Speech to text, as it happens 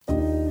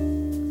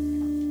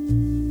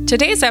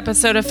Today's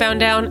episode of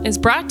Found Down is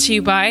brought to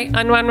you by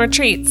Unwound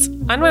Retreats.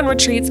 Unwound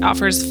Retreats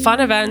offers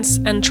fun events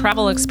and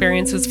travel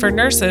experiences for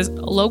nurses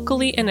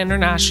locally and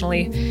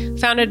internationally.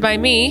 Founded by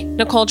me,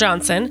 Nicole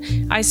Johnson,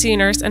 ICU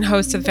nurse and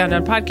host of the Found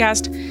Down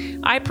podcast,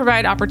 I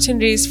provide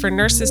opportunities for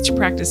nurses to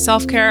practice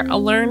self-care,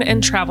 learn,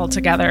 and travel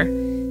together.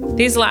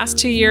 These last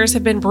 2 years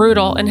have been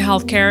brutal in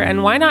healthcare,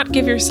 and why not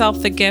give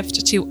yourself the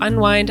gift to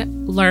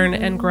unwind, learn,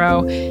 and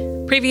grow?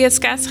 Previous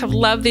guests have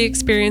loved the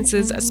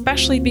experiences,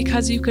 especially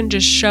because you can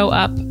just show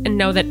up and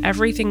know that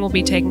everything will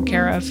be taken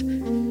care of.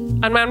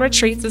 Unwound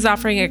Retreats is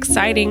offering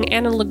exciting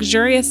and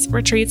luxurious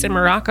retreats in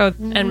Morocco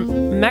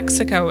and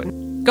Mexico.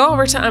 Go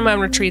over to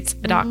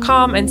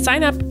unwoundretreats.com and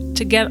sign up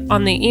to get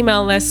on the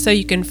email list so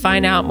you can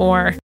find out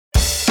more.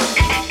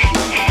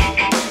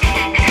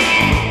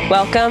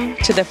 Welcome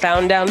to the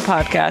Found Down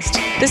podcast.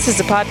 This is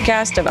a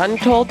podcast of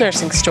untold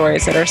nursing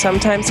stories that are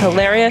sometimes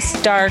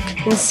hilarious, dark,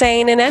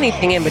 insane, and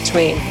anything in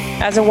between.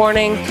 As a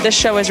warning, this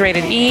show is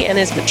rated E and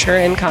is mature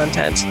in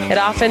content. It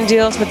often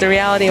deals with the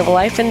reality of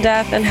life and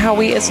death and how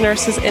we as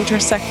nurses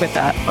intersect with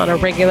that on a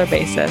regular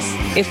basis.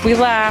 If we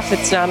laugh,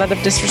 it's not out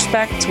of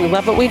disrespect. We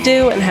love what we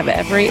do and have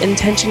every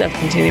intention of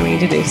continuing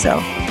to do so.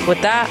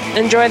 With that,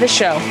 enjoy the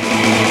show.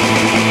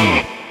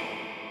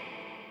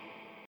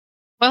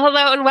 Well,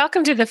 hello and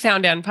welcome to the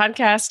Found Down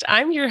podcast.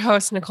 I'm your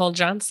host, Nicole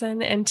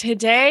Johnson, and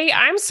today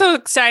I'm so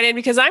excited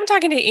because I'm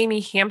talking to Amy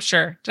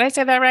Hampshire. Did I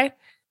say that right?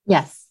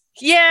 Yes.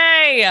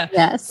 Yay!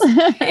 Yes.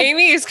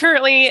 Amy is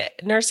currently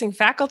nursing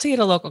faculty at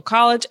a local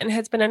college and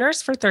has been a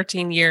nurse for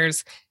 13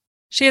 years.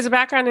 She has a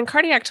background in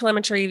cardiac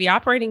telemetry, the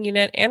operating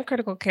unit, and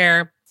critical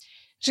care.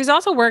 She's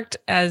also worked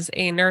as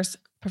a nurse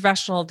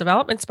professional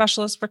development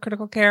specialist for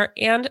critical care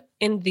and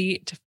in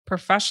the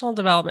professional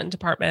development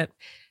department.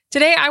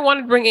 Today, I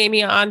wanted to bring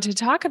Amy on to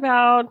talk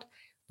about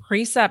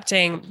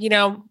precepting. You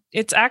know,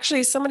 it's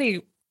actually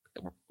somebody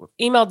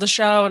emailed the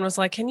show and was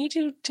like, can you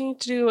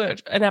do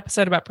an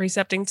episode about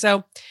precepting?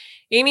 So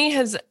Amy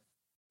has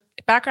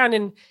background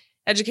in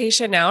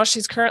education now.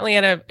 She's currently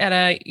at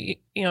a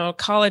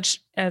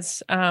college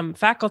as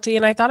faculty.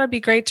 And I thought it'd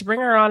be great to bring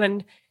her on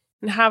and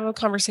have a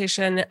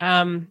conversation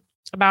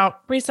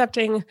about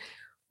precepting,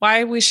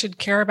 why we should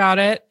care about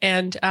it,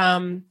 and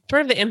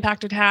sort of the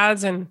impact it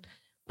has.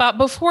 But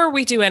before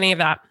we do any of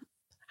that,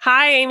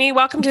 hi, Amy.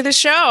 Welcome to the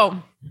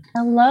show.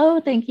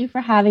 Hello. Thank you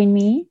for having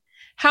me.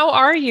 How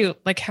are you?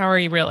 How are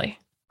you really?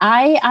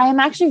 I am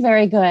actually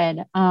very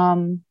good.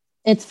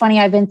 It's funny.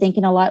 I've been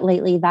thinking a lot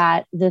lately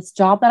that this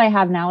job that I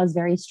have now is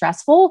very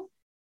stressful,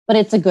 but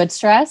it's a good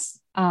stress.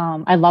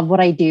 I love what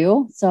I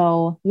do.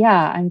 So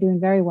yeah, I'm doing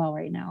very well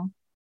right now.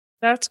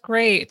 That's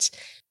great.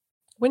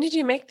 When did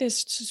you make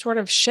this sort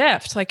of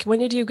shift? When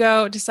did you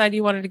decide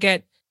you wanted to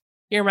get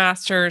your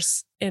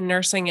master's in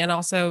nursing and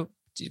also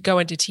go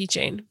into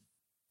teaching?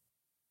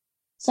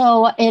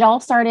 So it all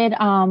started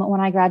when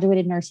I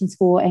graduated nursing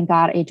school and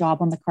got a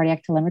job on the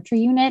cardiac telemetry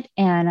unit.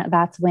 And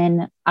that's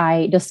when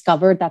I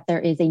discovered that there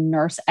is a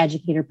nurse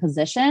educator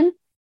position.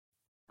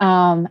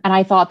 And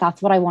I thought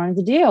that's what I wanted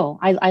to do.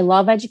 I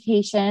love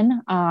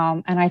education.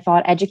 And I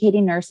thought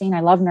educating nursing,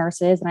 I love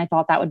nurses, and I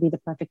thought that would be the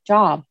perfect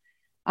job.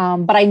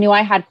 But I knew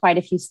I had quite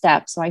a few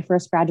steps. So I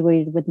first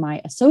graduated with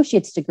my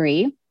associate's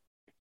degree.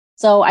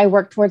 So I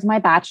worked towards my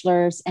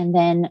bachelor's and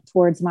then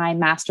towards my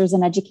master's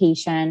in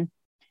education.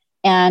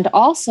 And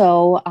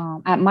also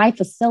at my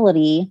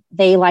facility,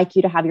 they like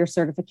you to have your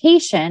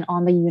certification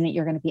on the unit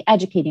you're going to be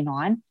educating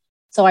on.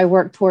 So I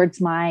worked towards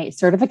my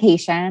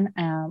certification,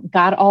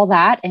 got all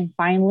that, and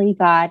finally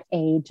got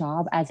a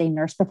job as a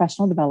nurse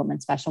professional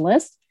development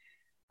specialist.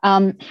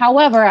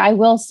 However, I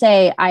will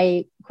say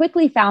I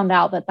quickly found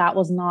out that that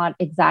was not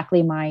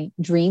exactly my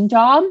dream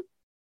job,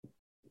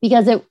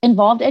 because it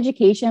involved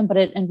education, but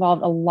it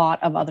involved a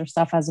lot of other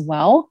stuff as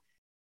well.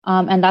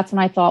 And that's when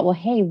I thought, well,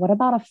 hey, what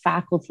about a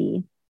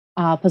faculty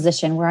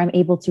position where I'm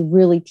able to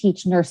really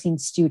teach nursing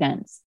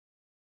students?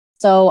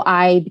 So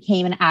I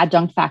became an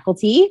adjunct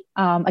faculty,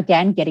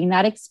 again, getting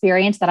that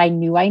experience that I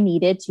knew I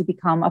needed to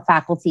become a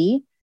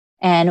faculty,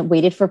 and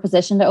waited for a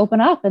position to open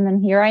up. And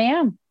then here I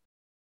am.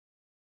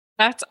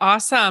 That's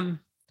awesome.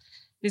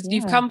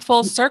 You've come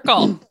full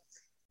circle.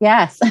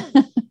 Yes.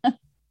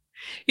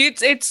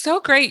 It's so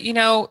great.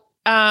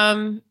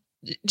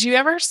 Do you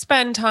ever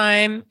spend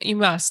time, you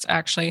must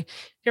actually, do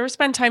you ever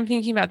spend time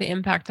thinking about the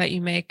impact that you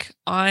make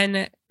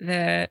on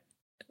the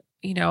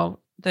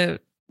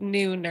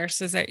new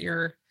nurses that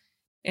you're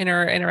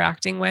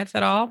interacting with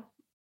at all?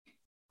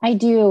 I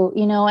do,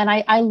 and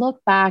I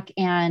look back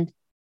and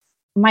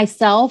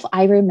myself,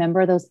 I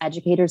remember those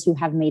educators who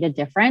have made a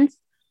difference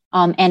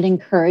and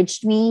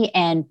encouraged me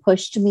and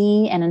pushed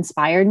me and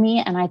inspired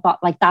me. And I thought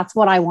that's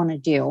what I want to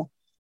do.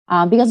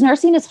 Because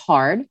nursing is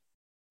hard,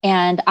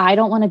 and I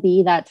don't want to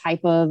be that type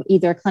of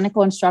either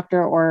clinical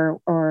instructor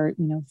or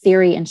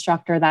theory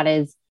instructor that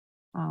is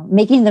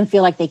making them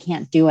feel like they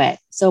can't do it.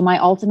 So my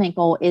ultimate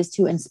goal is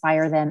to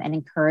inspire them and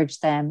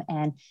encourage them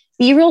and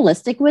be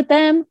realistic with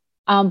them,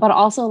 but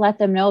also let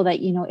them know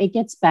that, it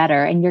gets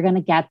better and you're going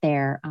to get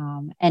there,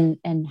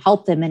 and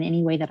help them in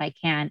any way that I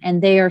can.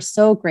 And they are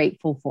so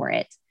grateful for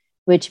it.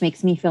 which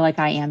makes me feel like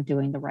I am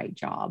doing the right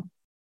job.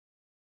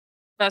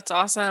 That's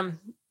awesome.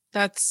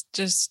 That's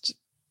just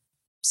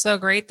so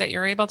great that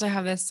you're able to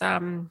have this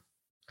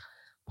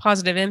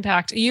positive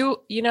impact.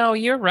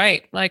 You're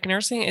right. Like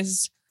nursing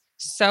is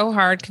so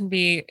hard, can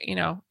be,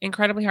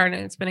 incredibly hard.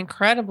 And it's been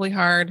incredibly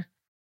hard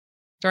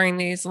during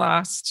these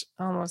last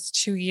almost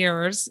 2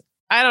 years.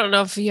 I don't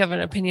know if you have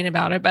an opinion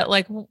about it, but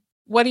like,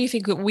 what do you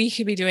think we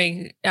could be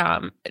doing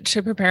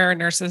to prepare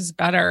nurses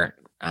better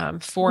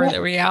for Yeah.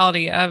 the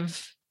reality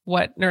of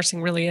what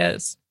nursing really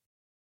is?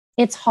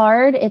 It's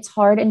hard. It's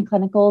hard in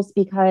clinicals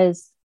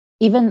because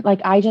even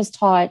like I just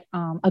taught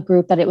a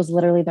group that it was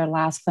literally their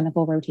last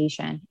clinical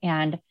rotation.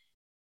 And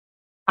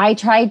I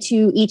tried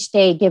to each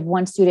day give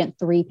one student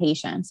 3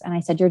 patients. And I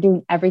said, you're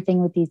doing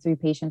everything with these 3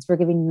 patients. We're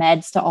giving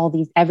meds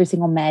to every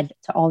single med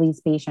to all these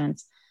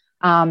patients.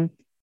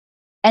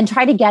 And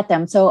try to get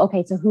them. So,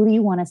 okay, so who do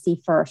you want to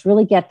see first?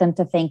 Really get them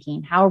to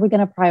thinking, how are we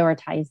going to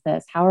prioritize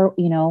this? How are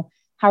you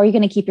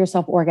going to keep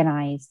yourself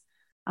organized?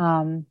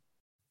 And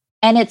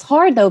it's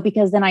hard though,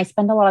 because then I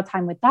spend a lot of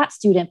time with that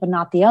student, but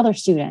not the other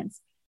students.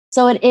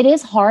 So it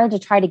is hard to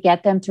try to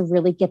get them to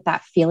really get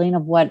that feeling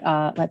of what,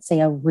 let's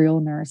say, a real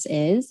nurse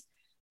is.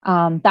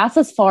 That's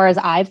as far as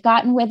I've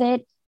gotten with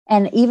it.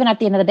 And even at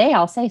the end of the day,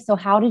 I'll say, so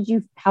how did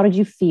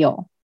you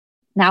feel?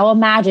 Now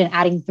imagine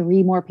adding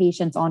 3 more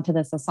patients onto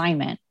this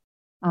assignment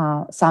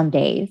some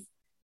days.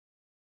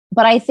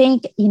 But I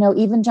think,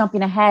 even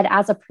jumping ahead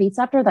as a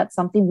preceptor, that's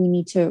something we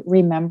need to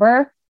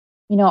remember.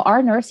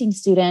 Our nursing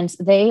students,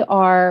 they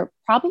are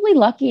probably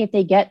lucky if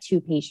they get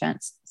 2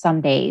 patients some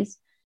days.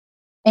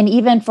 And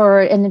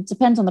and it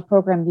depends on the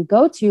program you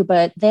go to,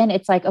 but then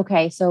it's like,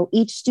 okay, so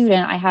each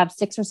student, I have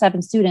 6 or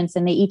 7 students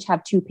and they each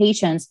have 2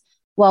 patients.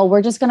 Well,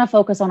 we're just going to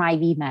focus on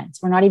IV meds.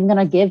 We're not even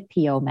going to give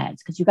PO meds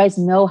because you guys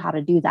know how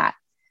to do that.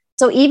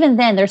 So even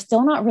then, they're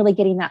still not really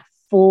getting that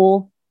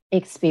full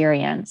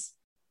experience.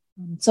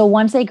 So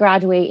once they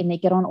graduate and they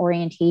get on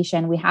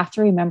orientation, we have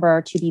to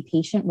remember to be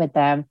patient with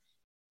them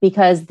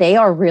because they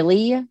are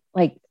really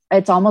like,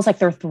 it's almost like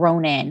they're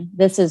thrown in.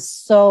 This is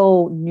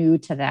so new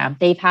to them.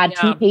 They've had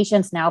 2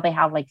 patients. Now they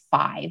have like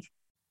 5.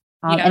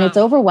 And it's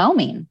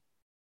overwhelming.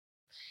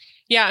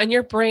 Yeah. And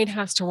your brain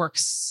has to work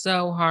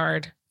so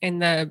hard in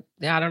that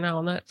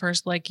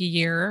first like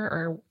year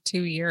or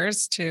 2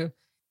 years to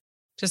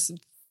just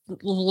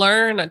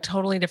learn a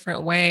totally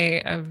different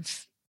way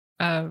of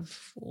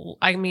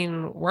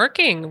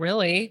working,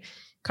 really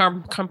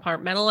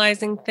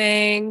compartmentalizing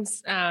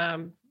things,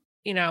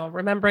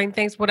 remembering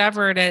things,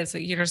 whatever it is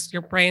that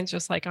your brain's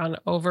just like on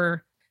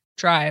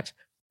overdrive.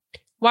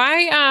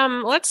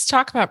 Let's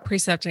talk about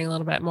precepting a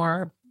little bit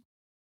more.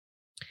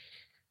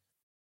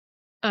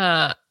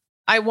 I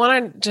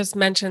want to just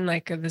mention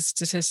like the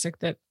statistic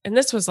and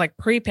this was like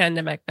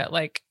pre-pandemic, that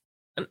like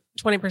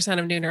 20%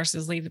 of new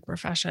nurses leave the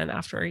profession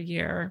after a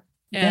year.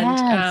 And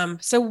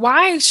Yes. So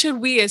why should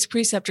we as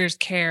preceptors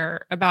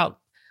care about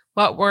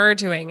what we're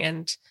doing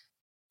and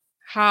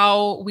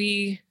how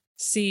we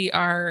see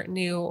our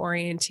new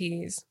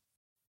orientees?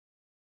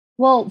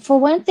 Well, for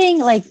one thing,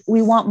 like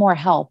we want more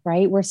help,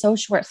 right? We're so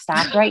short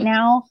staffed right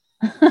now.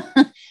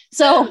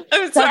 So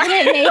doesn't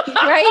it make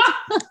right?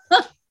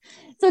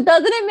 So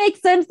doesn't it make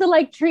sense to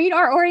like treat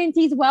our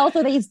orientees well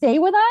so they stay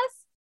with us?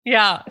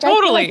 Yeah,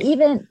 totally.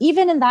 Like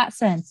even in that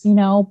sense,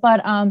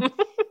 but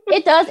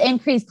it does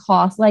increase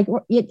costs. Like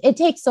it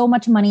takes so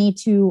much money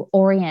to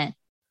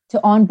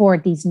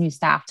onboard these new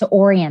staff, to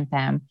orient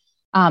them,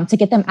 to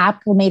get them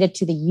acclimated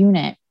to the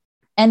unit.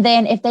 And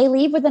then if they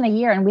leave within a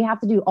year and we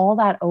have to do all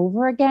that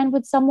over again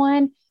with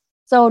someone.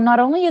 So not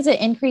only is it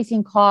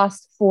increasing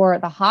cost for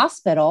the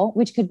hospital,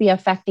 which could be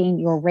affecting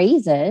your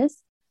raises,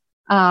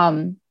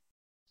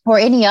 or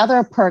any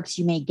other perks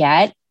you may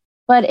get,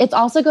 but it's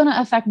also going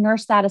to affect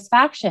nurse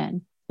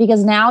satisfaction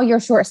because now you're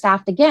short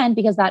staffed again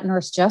because that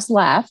nurse just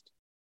left.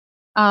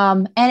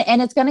 And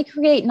it's going to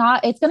create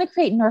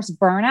nurse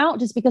burnout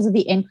just because of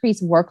the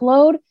increased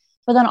workload,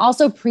 but then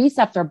also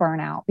preceptor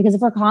burnout, because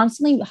if we're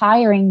constantly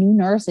hiring new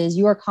nurses,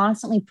 you are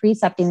constantly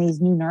precepting these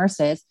new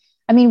nurses.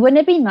 I mean, wouldn't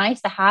it be nice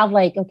to have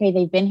like, okay,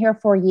 they've been here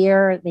for a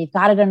year, they've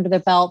got it under their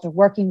belt, they're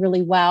working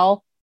really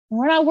well. And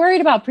we're not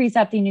worried about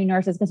precepting new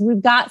nurses because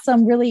we've got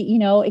some really,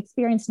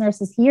 experienced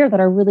nurses here that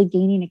are really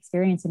gaining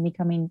experience and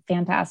becoming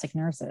fantastic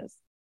nurses.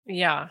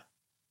 Yeah.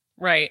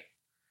 Right.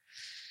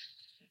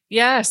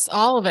 Yes.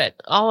 All of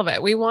it. All of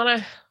it. We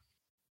want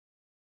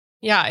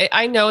to,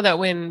 I know that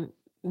when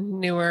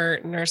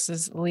newer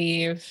nurses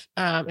leave,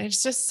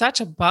 it's just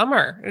such a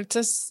bummer. It's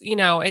just,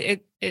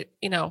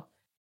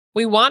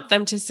 we want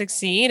them to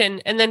succeed.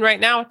 And then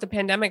right now with the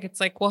pandemic, it's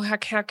like, well, how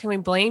can we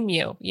blame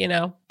you?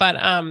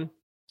 But,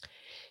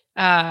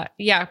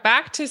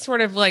 back to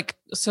sort of like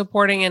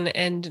supporting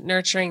and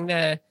nurturing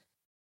the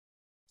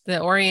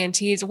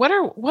orientees. What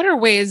are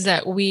ways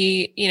that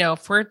we,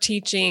 if we're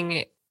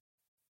teaching,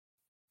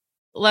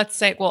 let's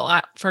say,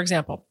 for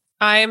example,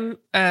 I'm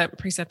a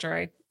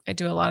preceptor. I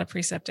do a lot of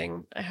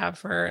precepting. I have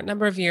for a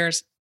number of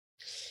years.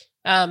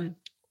 And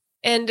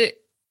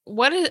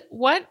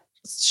what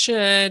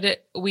should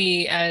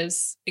we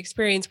as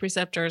experienced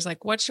preceptors,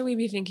 like what should we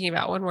be thinking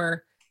about when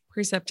we're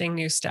precepting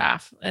new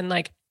staff? And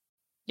like,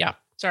 yeah,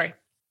 sorry.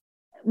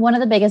 One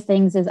of the biggest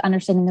things is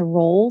understanding the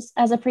roles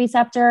as a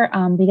preceptor,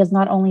 because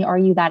not only are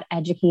you that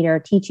educator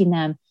teaching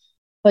them,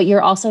 but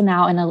you're also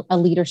now in a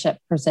leadership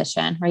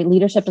position, right?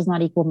 Leadership does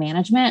not equal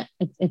management.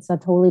 It's a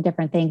totally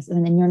different thing.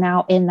 And then you're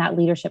now in that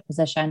leadership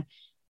position.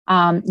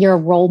 You're a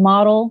role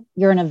model,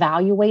 you're an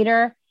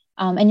evaluator,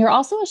 and you're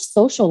also a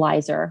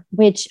socializer,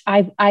 which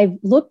I've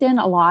looked in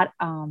a lot,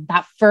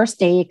 that first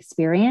day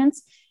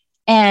experience,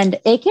 and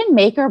it can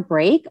make or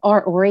break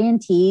our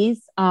orientees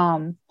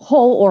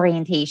whole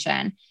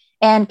orientation,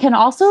 and can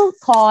also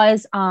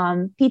cause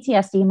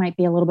PTSD might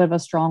be a little bit of a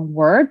strong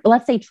word, but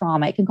let's say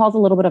trauma. It can cause a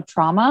little bit of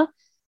trauma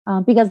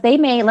because they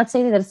may, let's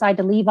say they decide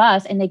to leave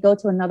us and they go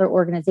to another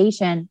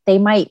organization, they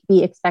might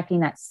be expecting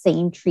that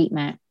same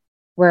treatment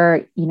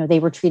where, you know, they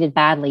were treated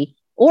badly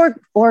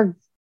or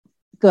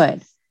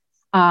good.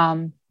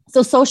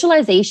 So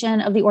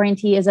socialization of the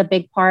orientee is a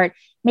big part.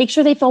 Make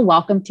sure they feel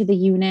welcome to the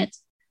unit.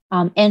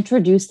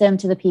 Introduce them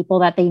to the people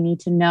that they need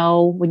to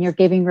know when you're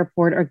giving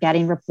report or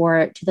getting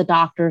report, to the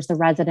doctors, the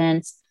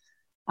residents,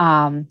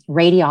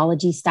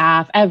 radiology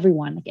staff,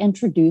 everyone. Like,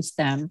 introduce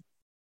them,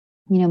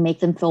 you know, make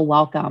them feel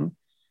welcome.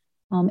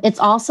 It's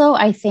also,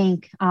 I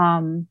think,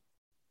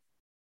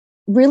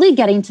 really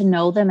getting to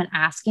know them and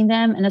asking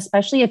them, and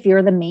especially if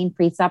you're the main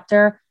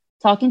preceptor,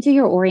 talking to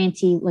your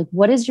orientee, like,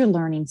 what is your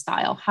learning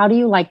style? How do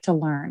you like to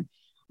learn?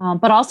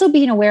 But also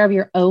being aware of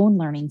your own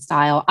learning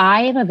style.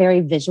 I am a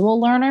very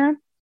visual learner.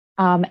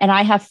 And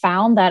I have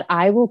found that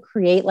I will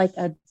create like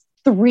a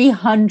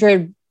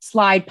 300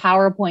 slide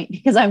PowerPoint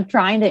because I'm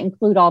trying to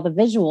include all the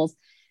visuals.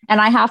 And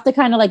I have to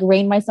kind of like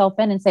rein myself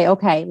in and say,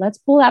 okay, let's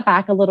pull that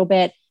back a little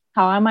bit.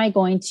 How am I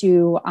going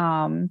to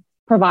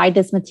provide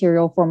this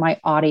material for my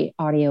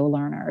audio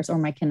learners or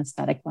my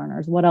kinesthetic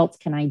learners? What else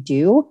can I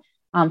do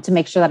to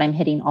make sure that I'm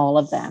hitting all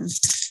of them?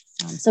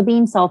 So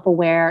being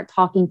self-aware,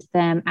 talking to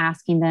them,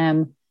 asking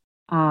them,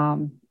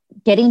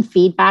 getting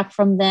feedback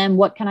from them.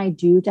 What can I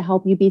do to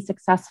help you be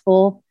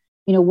successful?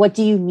 You know, what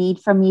do you need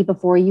from me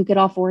before you get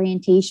off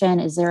orientation?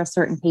 Is there a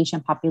certain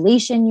patient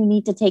population you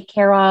need to take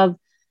care of?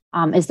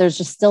 Is there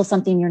just still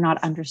something you're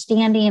not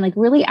understanding? Like,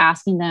 really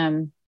asking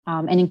them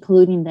and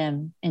including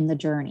them in the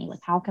journey. Like,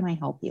 how can I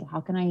help you?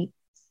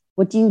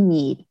 What do you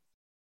need?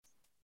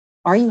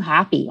 Are you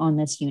happy on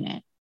this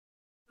unit?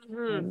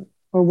 Mm-hmm.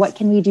 Or what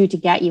can we do to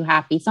get you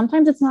happy?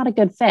 Sometimes it's not a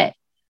good fit.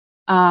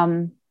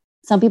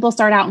 Some people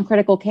start out in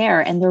critical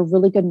care and they're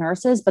really good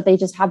nurses, but they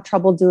just have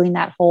trouble doing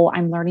that whole,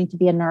 I'm learning to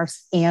be a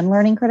nurse and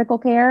learning critical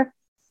care.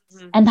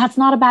 Mm-hmm. And that's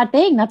not a bad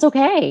thing. That's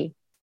okay.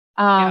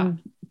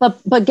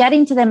 But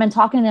getting to them and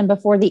talking to them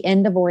before the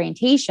end of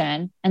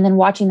orientation and then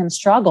watching them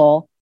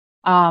struggle,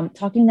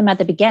 talking to them at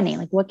the beginning,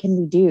 like, what can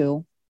we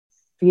do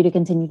for you to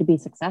continue to be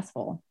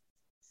successful?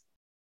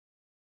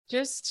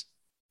 Just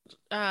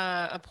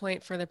a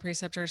point for the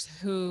preceptors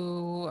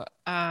who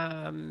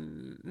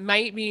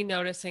might be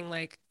noticing,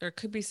 like, there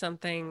could be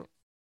something,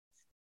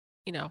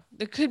 you know,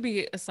 there could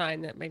be a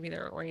sign that maybe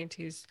their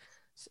orientees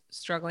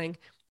struggling.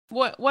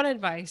 What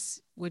advice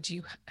would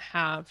you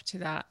have to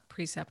that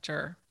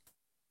preceptor?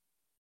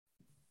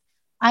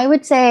 I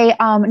would say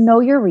know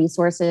your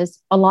resources.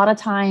 A lot of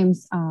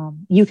times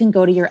you can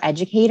go to your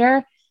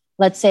educator.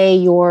 Let's say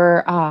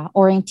your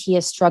orientee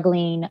is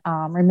struggling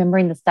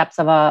remembering the steps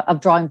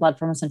of drawing blood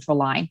from a central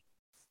line.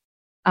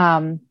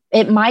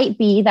 It might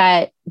be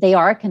that they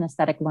are a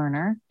kinesthetic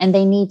learner and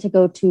they need to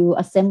go to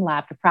a sim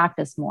lab to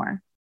practice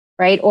more,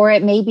 right? Or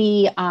it may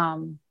be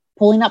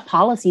pulling up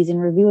policies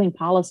and reviewing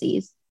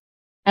policies.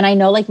 And I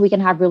know, like, we can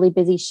have really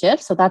busy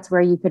shifts. So that's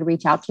where you could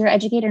reach out to your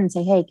educator and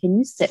say, hey, can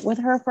you sit with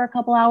her for a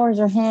couple hours,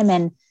 or him,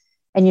 and,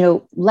 you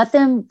know, let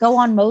them go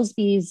on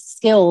Mosby's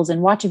skills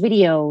and watch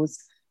videos.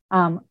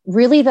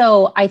 Really,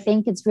 though, I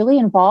think it's really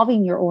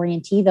involving your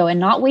orientee, though, and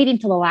not waiting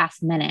till the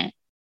last minute,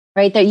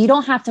 right? That you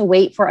don't have to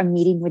wait for a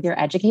meeting with your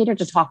educator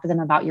to talk to them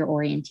about your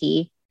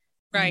orientee.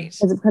 Right.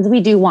 Because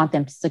we do want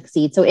them to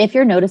succeed. So if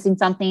you're noticing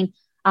something,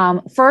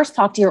 first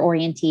talk to your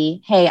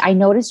orientee. Hey, I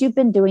noticed you've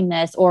been doing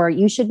this, or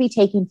you should be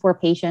taking 4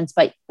 patients,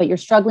 but you're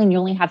struggling. You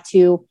only have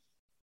 2.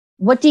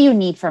 What do you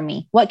need from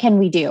me? What can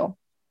we do?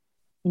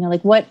 You know,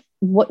 like what,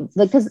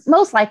 because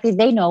most likely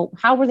they know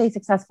how were they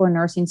successful in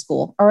nursing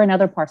school or in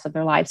other parts of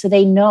their life. So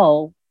they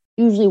know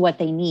usually what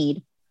they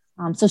need.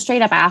 So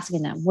straight up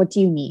asking them, what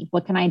do you need?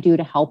 What can I do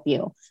to help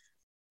you?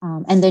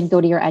 And then go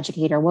to your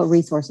educator. What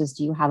resources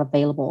do you have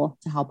available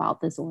to help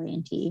out this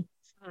orientee?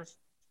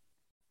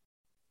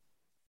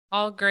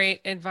 All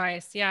great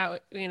advice. Yeah.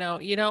 You know,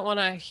 you don't want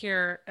to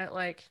hear at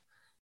like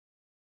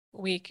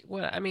week,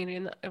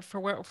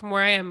 from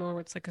where I am, where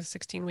it's like a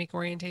 16-week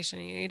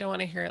orientation, you don't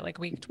want to hear it like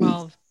week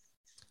 12.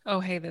 Oh,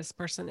 hey, this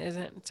person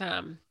isn't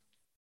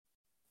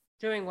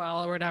doing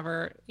well or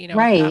whatever, you know,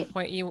 right. At that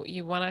point,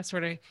 you want to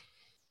sort of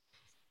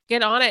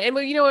get on it. And,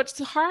 you know, it's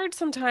hard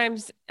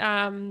sometimes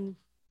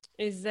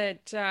is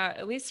that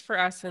at least for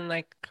us in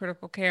like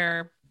critical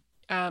care,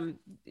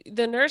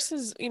 the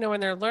nurses, you know, when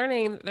they're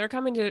learning, they're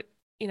coming to,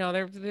 you know,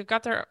 they've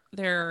got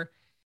their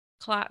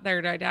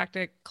their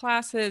didactic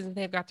classes, and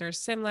they've got their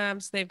sim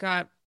labs,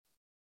 but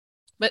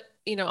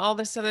all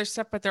this other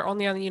stuff, but they're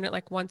only on the unit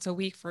like once a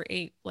week for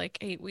 8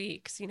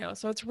 weeks,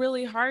 so it's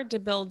really hard to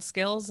build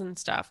skills and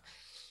stuff.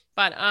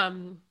 But,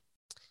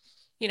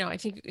 I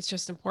think it's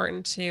just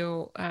important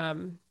to,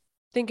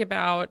 think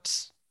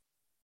about,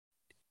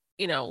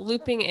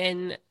 looping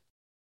in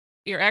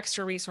your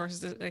extra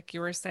resources, like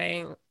you were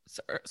saying,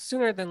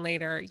 sooner than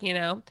later,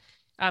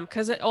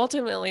 because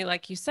ultimately,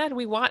 like you said,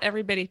 we want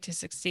everybody to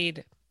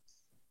succeed.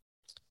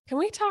 Can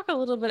we talk a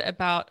little bit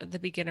about the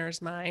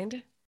beginner's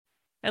mind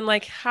and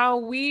like how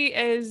we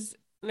as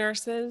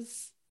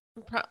nurses,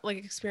 like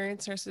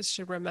experienced nurses,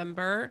 should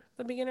remember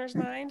the beginner's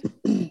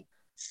mind?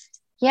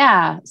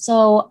 Yeah.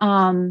 So,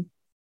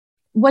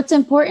 what's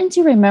important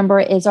to remember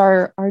is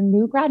our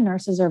new grad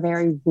nurses are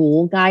very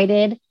rule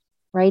guided,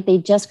 right? They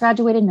just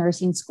graduated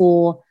nursing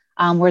school,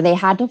 where they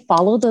had to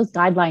follow those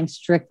guidelines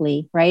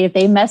strictly, right? If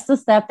they missed a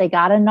step, they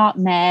got a not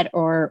met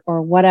or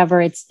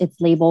whatever it's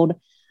labeled.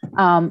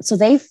 So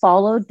they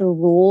followed the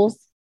rules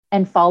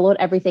and followed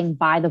everything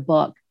by the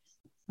book.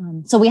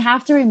 So we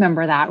have to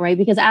remember that, right?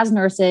 Because as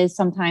nurses,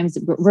 sometimes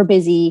we're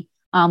busy.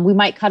 We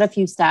might cut a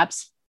few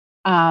steps.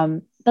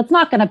 That's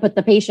not going to put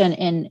the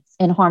patient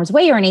in harm's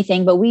way or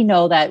anything, but we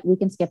know that we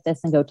can skip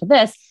this and go to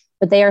this,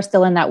 but they are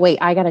still in that, wait,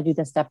 I got to do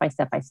this step by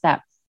step by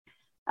step.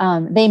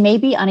 They may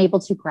be unable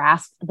to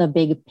grasp the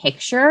big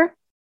picture,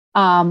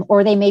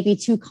 or they may be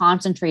too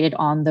concentrated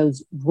on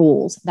those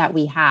rules that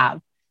we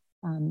have.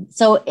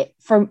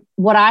 From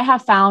what I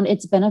have found,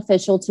 it's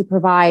beneficial to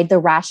provide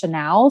the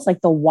rationales,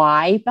 like the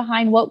why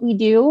behind what we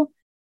do,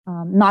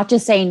 not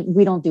just saying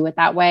we don't do it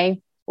that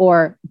way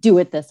or do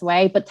it this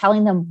way, but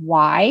telling them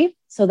why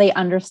so they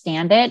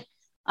understand it,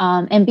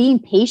 and being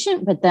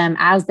patient with them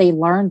as they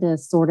learn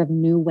this sort of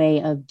new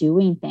way of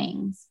doing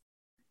things.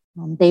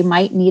 They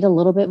might need a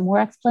little bit more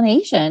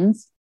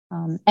explanations,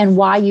 and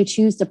why you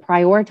choose to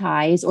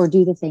prioritize or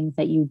do the things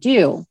that you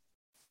do.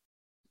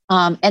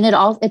 And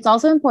it's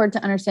also important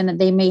to understand that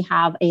they may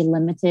have a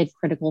limited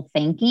critical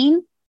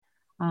thinking.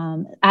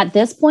 At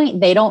this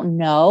point, they don't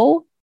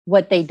know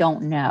what they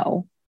don't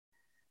know.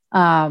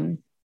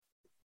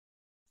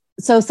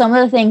 So some of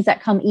the things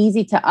that come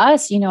easy to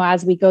us,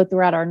 as we go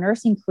throughout our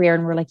nursing career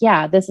and we're like,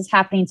 yeah, this is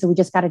happening, so we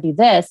just got to do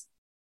this.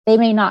 They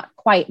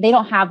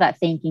don't have that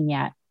thinking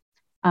yet.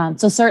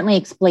 So certainly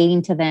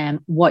explaining to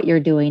them what you're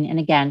doing. And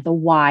again, the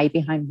why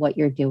behind what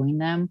you're doing.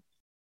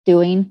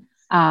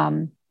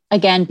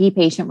 Again, be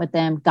patient with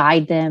them,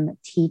 guide them,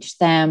 teach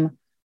them,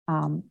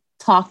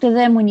 talk to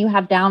them when you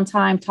have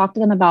downtime, talk to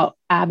them about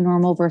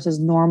abnormal versus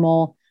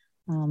normal.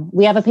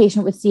 We have a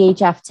patient with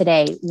CHF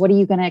today. What are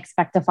you going to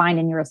expect to find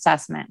in your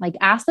assessment? Like,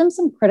 ask them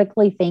some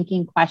critically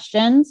thinking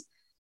questions.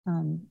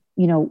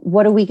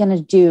 What are we going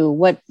to do?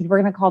 We're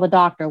going to call the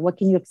doctor. What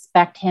can you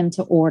expect him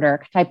to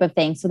order, type of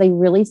thing. So they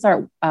really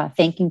start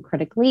thinking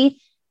critically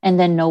and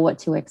then know what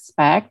to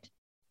expect.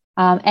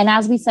 And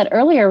as we said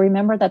earlier,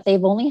 remember that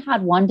they've only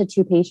had 1 to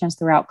 2 patients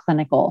throughout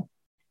clinical.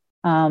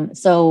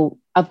 So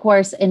of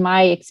course, in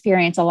my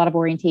experience, a lot of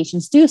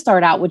orientations do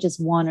start out with just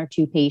 1 or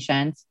 2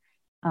 patients,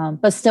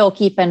 but still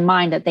keep in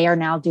mind that they are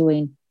now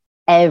doing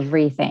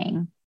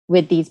everything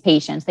with these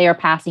patients. They are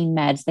passing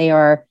meds. They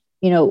are,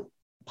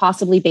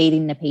 possibly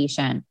bathing the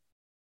patient,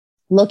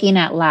 looking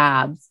at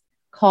labs,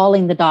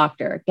 calling the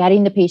doctor,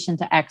 getting the patient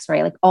to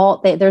x-ray,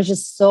 there's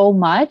just so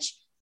much.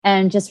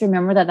 And just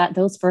remember that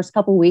those first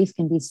couple of weeks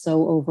can be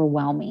so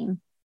overwhelming.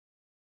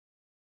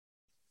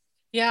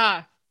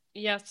 Yeah.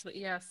 Yes,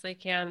 they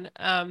can.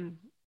 And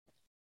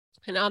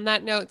on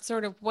that note,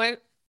 sort of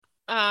what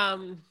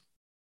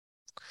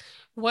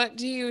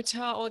do you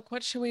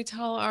what should we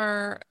tell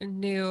our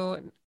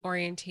new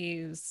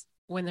orientees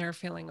when they're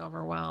feeling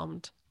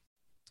overwhelmed?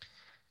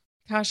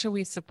 How should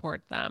we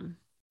support them?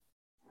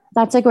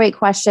 That's a great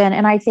question.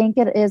 And I think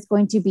it is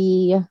going to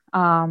be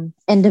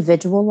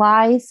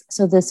individualized.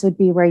 So this would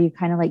be where you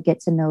kind of like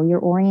get to know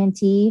your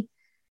orientee.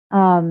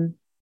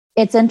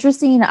 It's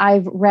interesting.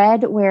 I've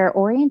read where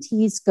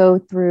orientees go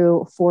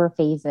through 4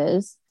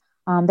 phases.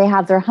 They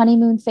have their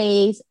honeymoon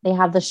phase. They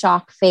have the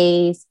shock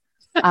phase.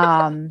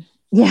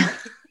 Yeah.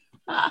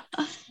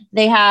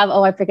 They have,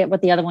 I forget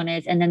what the other one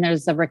is. And then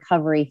there's the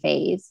recovery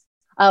phase,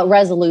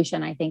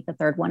 resolution. I think the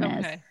third one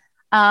is.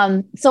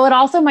 So it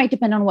also might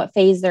depend on what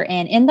phase they're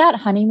in. In that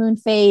honeymoon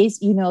phase,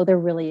 they're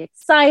really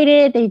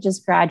excited. They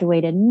just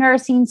graduated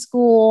nursing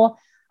school,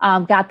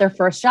 got their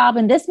first job.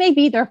 And this may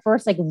be their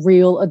first like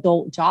real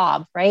adult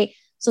job, right?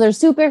 So they're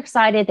super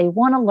excited. They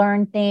want to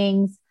learn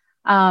things.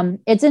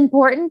 It's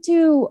important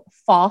to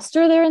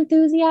foster their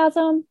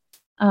enthusiasm,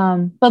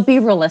 but be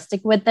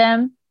realistic with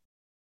them,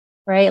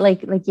 right?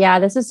 Like, yeah,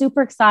 this is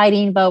super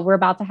exciting, but we're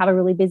about to have a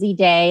really busy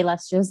day.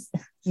 Let's just,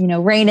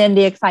 rein in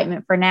the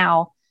excitement for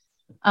now.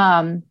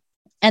 And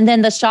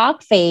then the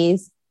shock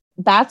phase,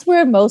 that's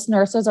where most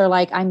nurses are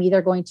like, I'm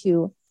either going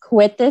to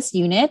quit this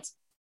unit.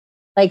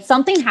 Like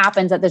something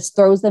happens that just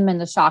throws them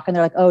into shock and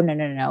they're like, oh,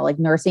 no. Like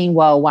nursing.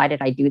 Whoa, why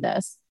did I do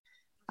this?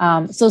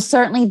 So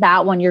certainly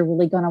that one, you're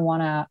really going to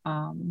want to,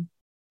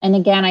 and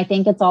again, I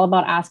think it's all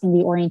about asking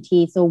the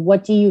orientee. So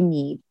what do you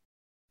need?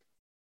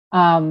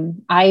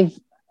 I've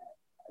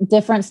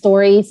different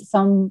stories.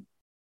 Some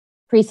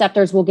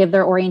preceptors will give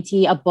their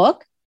orientee a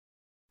book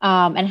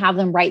and have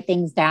them write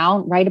things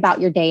down, write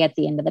about your day at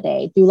the end of the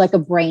day, do like a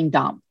brain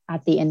dump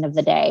at the end of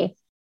the day.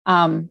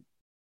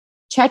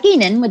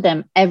 Checking in with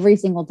them every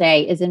single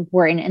day is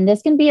important. And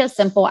this can be as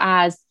simple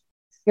as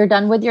you're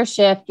done with your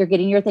shift, you're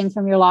getting your things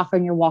from your locker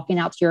and you're walking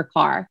out to your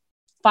car.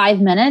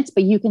 5 minutes,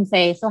 but you can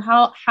say, so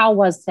how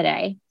was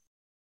today?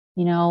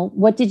 You know,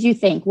 what did you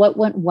think? What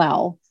went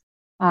well?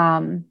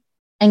 And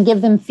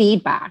give them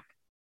feedback,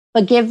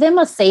 but give them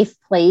a safe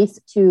place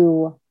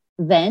to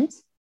vent.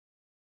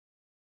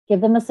 Give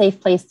them a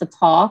safe place to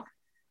talk.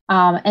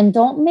 And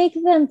don't make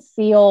them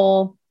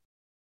feel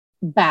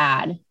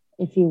bad,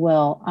 if you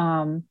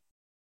will.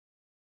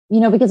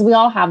 Because we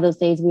all have those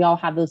days, we all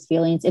have those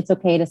feelings. It's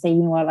okay to say, you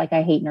know what, like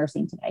I hate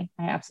nursing today.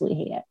 I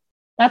absolutely hate it.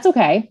 That's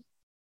okay.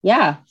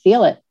 Yeah,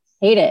 feel it,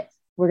 hate it.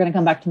 We're going to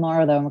come back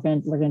tomorrow though, and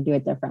we're going to do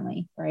it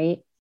differently, right?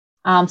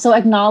 So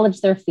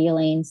acknowledge their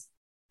feelings.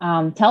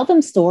 Tell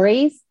them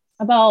stories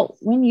about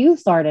when you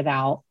started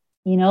out.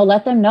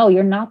 Let them know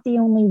you're not the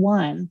only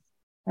one,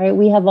 right?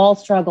 We have all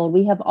struggled.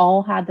 We have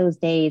all had those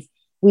days.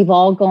 We've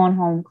all gone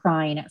home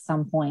crying at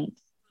some point.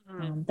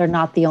 They're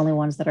not the only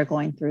ones that are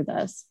going through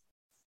this.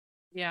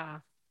 Yeah.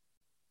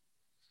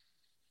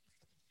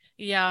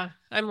 Yeah.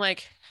 I'm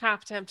like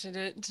half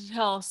tempted to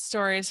tell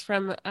stories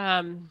from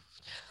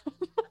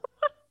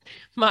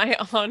my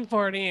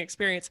onboarding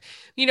experience.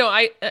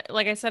 I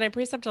like I said, I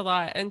precept a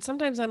lot, and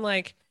sometimes I'm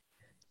like,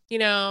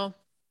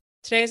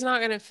 today's not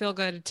going to feel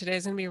good.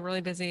 Today's going to be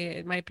really busy.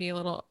 It might be a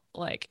little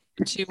like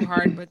too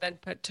hard,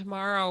 but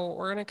tomorrow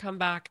we're going to come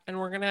back and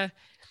we're going to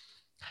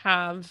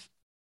have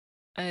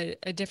a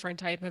different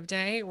type of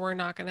day. We're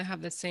not going to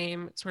have the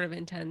same sort of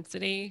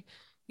intensity,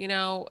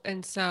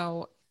 and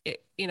so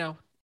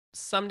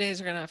some days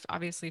are going to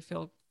obviously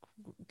feel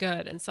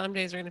good and some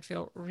days are going to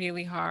feel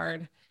really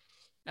hard.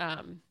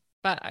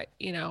 But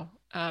you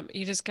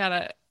just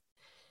gotta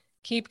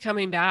keep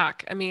coming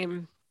back. I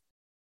mean,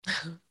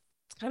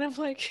 it's kind of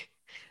like,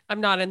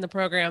 I'm not in the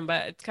program,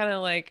 but it's kind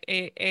of like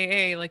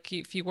AA, like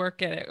if you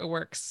work at it, it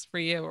works for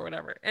you or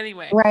whatever.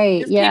 Anyway,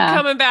 right. Just keep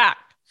coming back.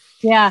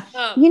 Yeah.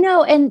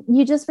 And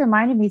you just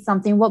reminded me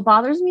something. What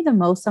bothers me the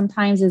most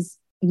sometimes is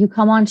you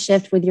come on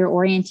shift with your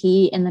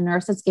orientee and the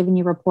nurse that's giving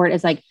you a report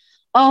is like,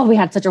 oh, we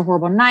had such a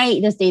horrible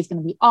night. This day's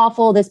going to be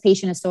awful. This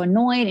patient is so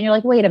annoyed. And you're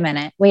like, wait a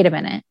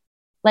minute.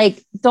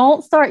 Like,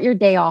 don't start your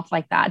day off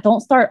like that.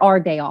 Don't start our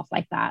day off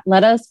like that.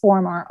 Let us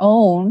form our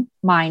own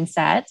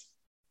mindset,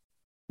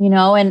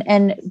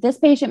 and this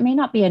patient may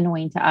not be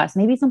annoying to us.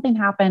 Maybe something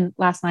happened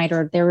last night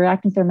or they're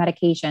reacting to their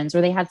medications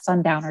or they had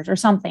sundowners or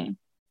something.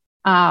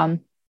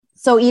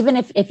 So even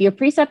if you're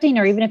precepting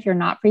or even if you're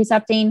not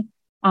precepting,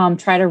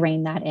 try to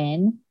rein that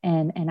in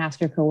and ask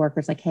your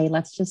coworkers like, hey,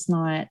 let's just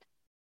not,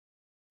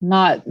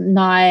 bring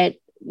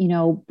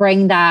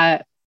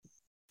that,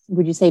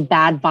 would you say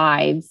bad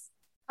vibes?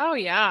 Oh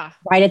yeah.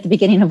 Right at the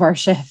beginning of our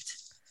shift.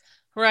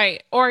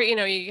 Right. Or,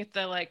 you get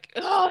the like,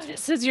 oh,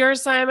 this is your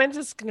assignment.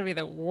 This is going to be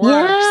the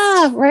worst.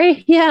 Yeah.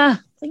 Right. Yeah.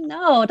 Like,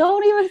 no,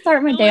 don't even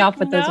start my day off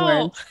with those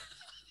words.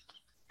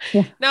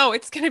 Yeah. No,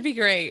 it's going to be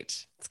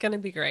great. It's going to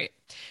be great.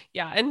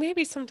 Yeah. And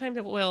maybe sometimes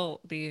it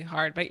will be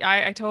hard, but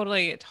I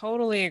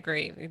totally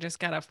agree. We just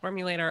got to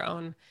formulate our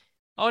own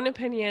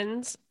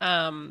opinions.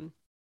 And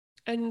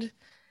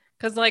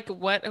because like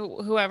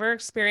whoever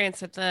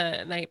experienced it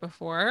the night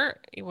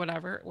before,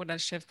 what a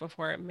shift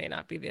before, it may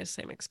not be the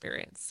same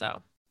experience.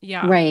 So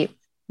yeah. Right.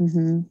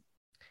 Mm-hmm.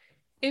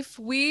 If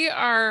we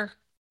are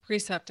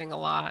precepting a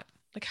lot,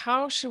 like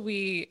how should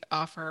we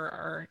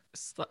offer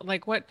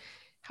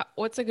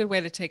what's a good way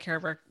to take care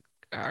of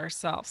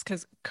ourselves?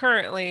 Because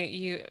currently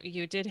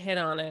you did hit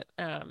on it.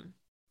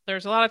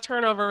 There's a lot of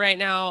turnover right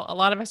now. A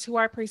lot of us who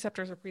are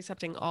preceptors are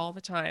precepting all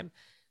the time.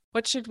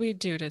 What should we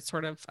do to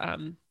sort of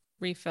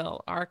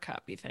refill our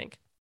cup, you think?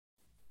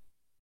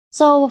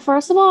 So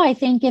first of all, I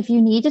think if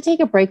you need to take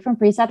a break from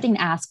precepting,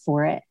 ask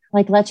for it.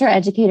 Like let your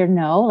educator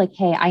know, like,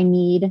 hey, I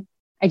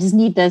just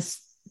need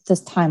this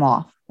time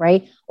off,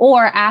 right?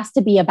 Or ask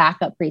to be a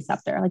backup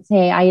preceptor. Like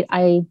say,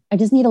 I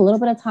just need a little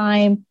bit of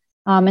time.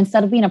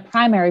 Instead of being a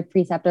primary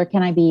preceptor,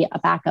 can I be a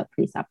backup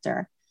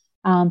preceptor?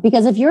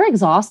 Because if you're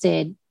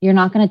exhausted, you're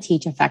not going to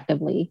teach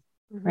effectively,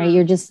 right?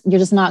 You're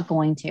just not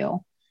going to.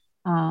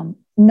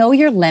 Know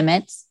your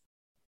limits,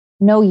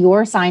 know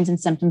your signs and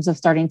symptoms of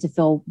starting to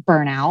feel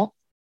burnout,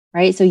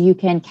 right? So you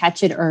can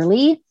catch it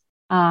early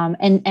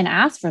and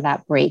ask for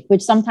that break,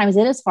 which sometimes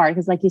it is hard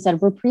because like you said,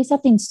 we're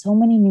precepting so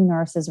many new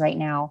nurses right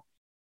now.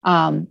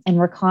 And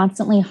we're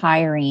constantly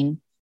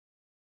hiring.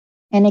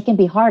 And it can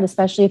be hard,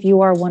 especially if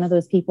you are one of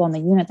those people in the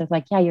unit that's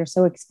like, yeah, you're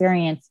so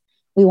experienced.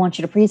 We want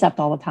you to precept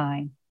all the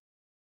time.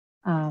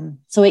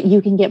 So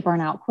you can get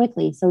burnout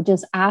quickly. So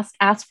just ask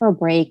for a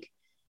break.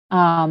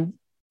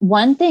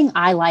 One thing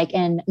I like,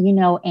 and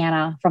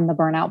Anna from the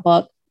Burnout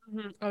book.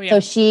 Mm-hmm. Oh, yeah.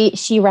 So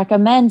she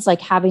recommends like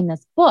having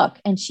this book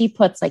and she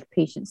puts like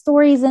patient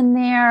stories in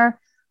there,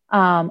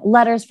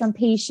 letters from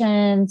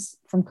patients,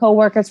 from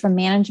coworkers, from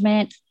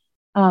management.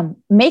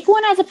 Make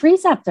one as a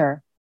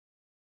preceptor.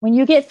 when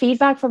you get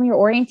feedback from your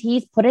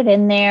orientees, put it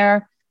in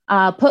there.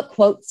 Put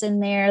quotes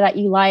in there that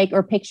you like,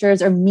 or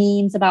pictures or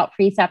memes about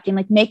precepting.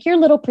 Like, make your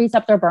little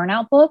preceptor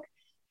burnout book.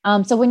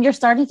 So when you're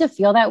starting to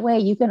feel that way,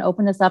 you can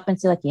open this up and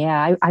say like,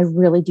 yeah, I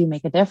really do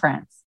make a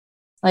difference.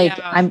 Like,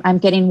 I'm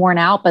getting worn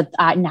out, but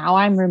now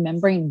I'm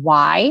remembering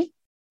why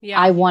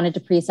I wanted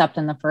to precept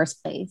in the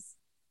first place.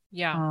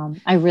 Yeah.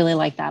 I really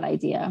like that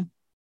idea.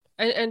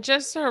 And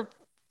just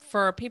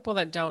for people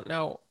that don't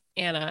know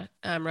Anna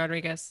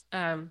Rodriguez,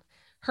 her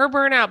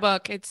burnout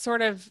book, it's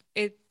sort of,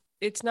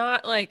 it's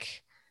not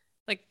like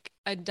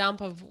a dump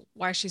of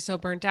why she's so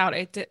burnt out.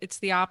 It's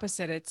the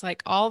opposite. It's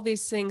like all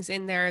these things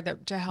in there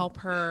that to help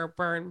her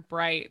burn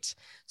bright.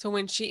 So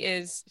when she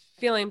is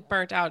feeling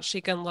burnt out,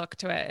 she can look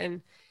to it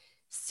and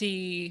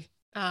see,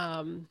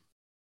 the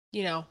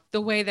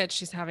way that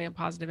she's having a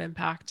positive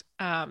impact.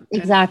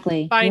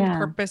 Exactly. Find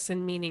purpose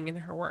and meaning in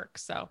her work.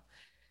 So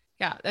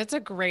yeah, that's a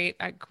great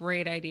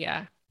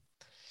idea.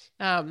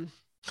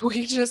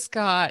 We just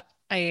got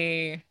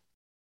what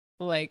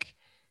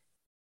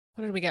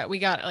did we get? We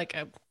got like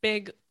a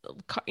big,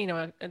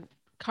 a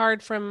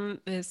card from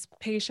this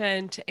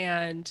patient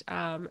and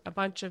a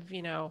bunch of,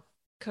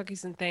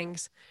 cookies and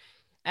things.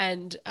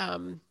 And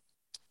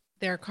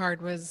their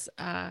card was,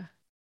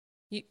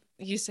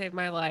 you saved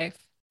my life.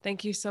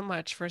 Thank you so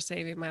much for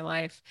saving my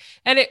life.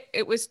 And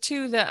it was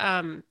to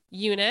the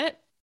unit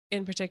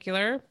in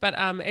particular, but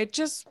it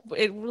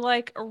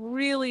like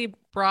really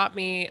brought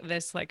me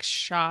this like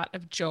shot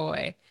of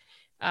joy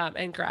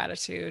and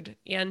gratitude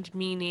and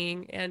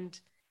meaning. And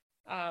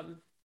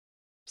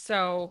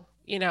so,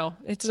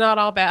 it's not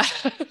all bad.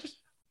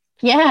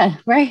 Yeah,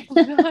 right.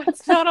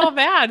 It's not all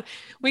bad.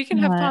 We can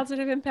have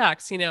positive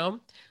impacts,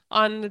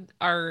 on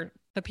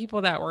the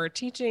people that we're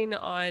teaching,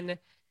 on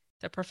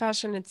the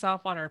profession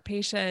itself, on our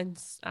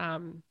patients.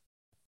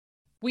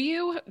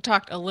 We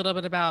talked a little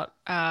bit about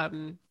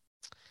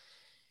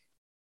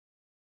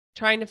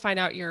trying to find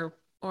out your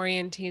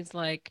orientees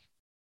like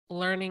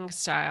learning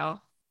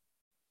style.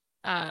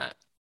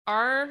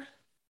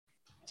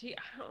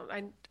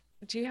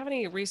 Do you have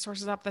any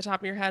resources off the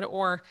top of your head,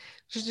 or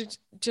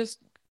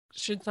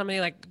should somebody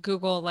like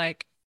Google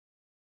like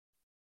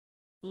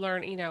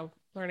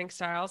learning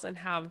styles and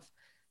have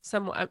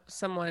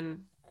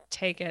someone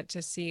take it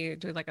to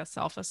do like a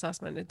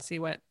self-assessment and see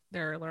what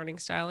their learning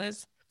style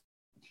is?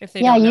 If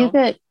they don't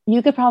know.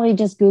 you could probably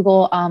just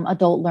Google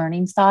adult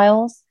learning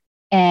styles,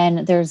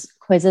 and there's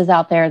quizzes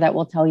out there that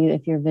will tell you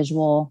if you're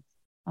visual,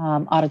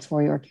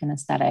 auditory, or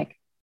kinesthetic.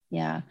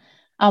 Yeah.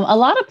 A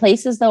lot of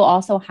places though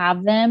also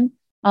have them.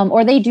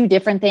 Or they do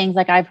different things.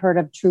 Like I've heard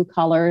of True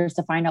Colors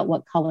to find out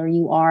what color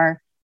you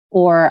are,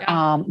 or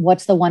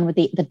what's the one with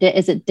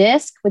is it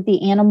DISC with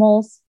the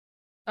animals?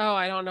 Oh,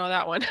 I don't know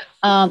that one.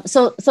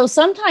 So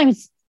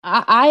sometimes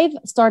I've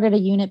started a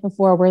unit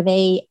before where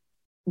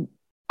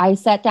I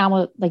sat down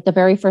with like the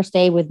very first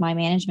day with my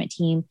management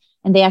team,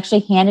 and they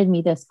actually handed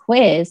me this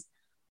quiz.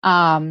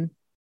 And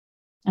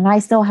I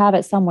still have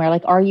it somewhere.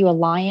 Like, are you a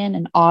lion,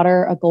 an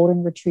otter, a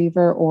golden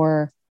retriever,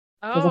 or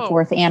there's a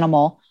fourth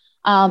animal?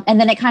 And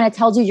then it kind of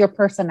tells you your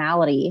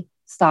personality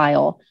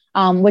style,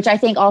 which I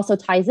think also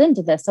ties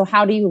into this. So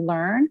how do you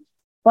learn?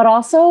 But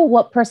also,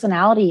 what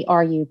personality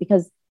are you?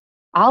 Because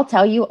I'll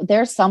tell you,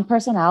 there's some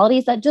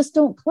personalities that just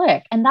don't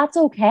click, and that's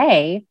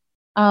okay.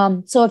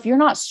 So if you're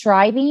not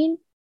striving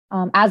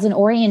as an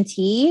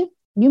orientee,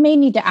 you may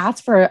need to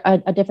ask for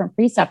a different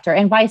preceptor,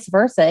 and vice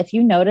versa. If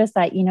you notice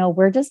that,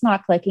 we're just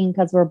not clicking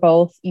because we're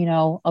both,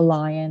 a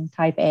lion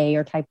type A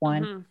or type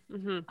 1,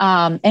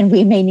 and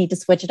we may need to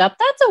switch it up,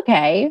 that's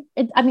okay.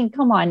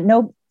 Come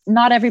on,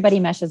 not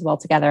everybody meshes well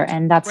together,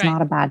 and that's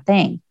not a bad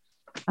thing.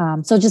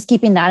 So just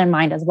keeping that in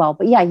mind as well.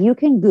 But yeah, you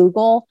can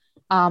Google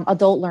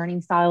adult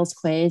learning styles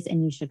quiz,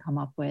 and you should come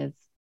up with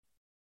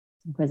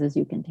some quizzes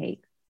you can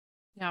take.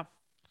 Yeah,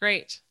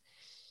 great.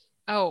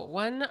 Oh,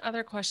 one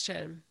other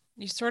question.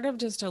 You sort of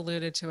just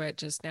alluded to it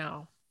just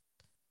now.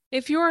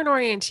 If you're an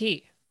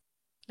orientee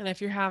and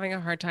if you're having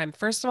a hard time,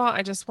 first of all,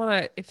 I just want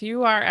to, if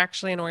you are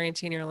actually an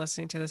orientee and you're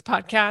listening to this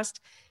podcast,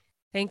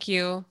 thank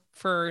you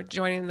for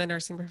joining the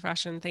nursing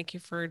profession. Thank you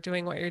for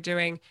doing what you're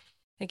doing.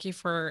 Thank you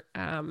for,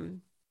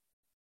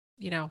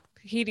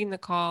 heeding the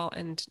call.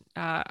 And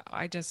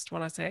I just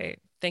want to say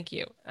thank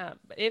you.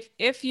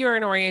 If you're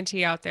an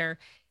orientee out there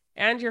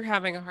and you're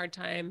having a hard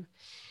time,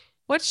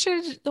 what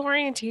should the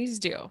orientees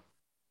do?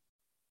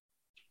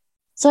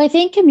 So I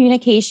think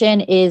communication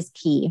is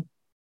key.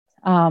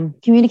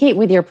 Communicate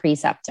with your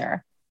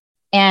preceptor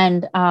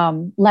and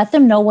let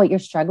them know what you're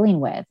struggling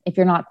with. If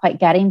you're not quite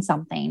getting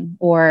something,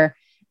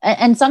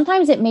 and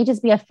sometimes it may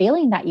just be a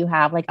feeling that you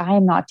have, like, I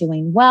am not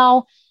doing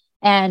well.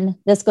 And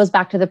this goes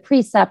back to the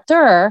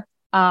preceptor,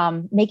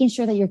 making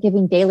sure that you're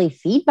giving daily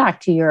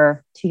feedback to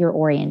your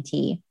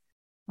orientee.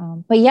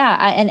 But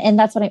yeah, and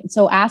that's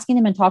so asking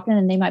them and talking to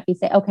them, they might be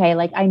saying, okay,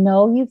 like, I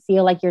know you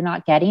feel like you're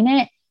not getting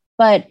it,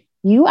 but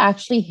you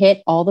actually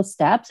hit all the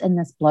steps in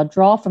this blood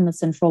draw from the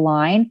central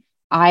line.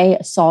 I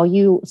saw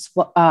you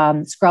scrub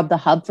the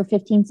hub for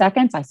 15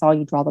 seconds. I saw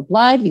you draw the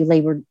blood. You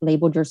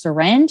labeled your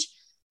syringe.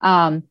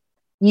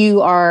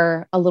 you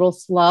are a little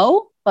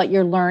slow, but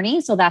you're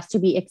learning. So that's to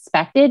be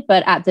expected.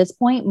 But at this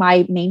point,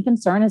 my main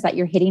concern is that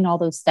you're hitting all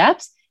those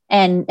steps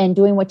and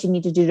doing what you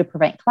need to do to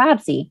prevent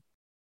CLABSI.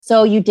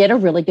 So you did a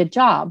really good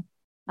job.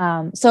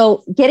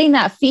 So getting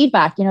that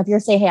feedback, if you're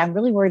saying, hey, I'm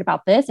really worried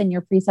about this, and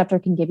your preceptor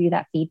can give you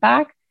that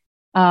feedback,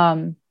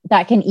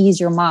 that can ease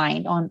your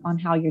mind on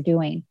how you're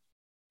doing.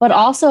 But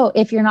also,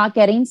 if you're not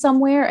getting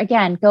somewhere,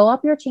 again, go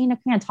up your chain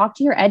of command, talk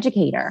to your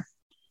educator.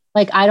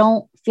 Like, I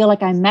don't feel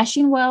like I'm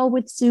meshing well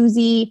with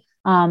Susie.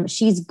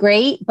 She's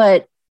great,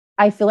 but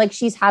I feel like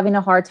she's having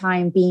a hard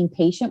time being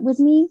patient with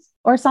me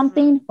or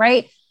something,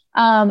 right?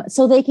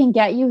 So they can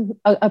get you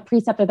a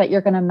preceptor that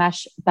you're going to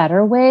mesh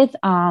better with.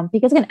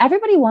 Because again,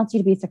 everybody wants you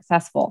to be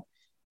successful.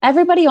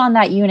 Everybody on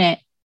that unit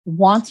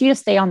wants you to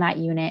stay on that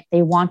unit.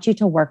 They want you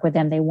to work with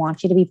them. They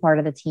want you to be part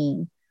of the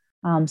team.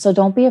 So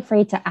don't be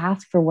afraid to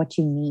ask for what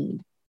you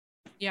need.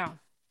 Yeah.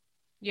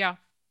 Yeah.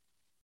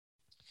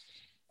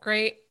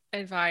 Great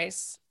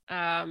advice.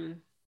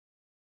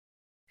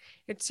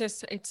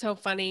 It's so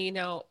funny,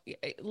 a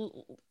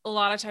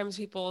lot of times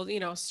people,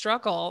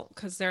 struggle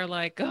because they're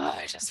like, oh,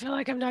 I just feel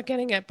like I'm not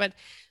getting it. But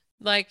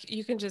like,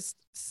 you can just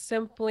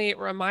simply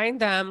remind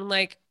them,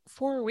 like,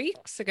 4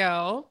 weeks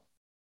ago,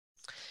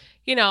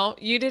 you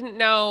didn't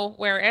know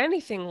where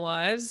anything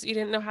was. You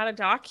didn't know how to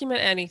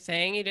document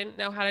anything. You didn't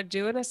know how to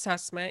do an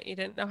assessment. You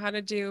didn't know how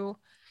to do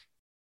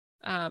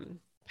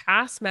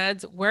pass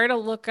meds, where to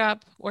look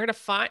up, where to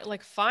find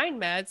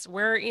meds,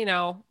 where,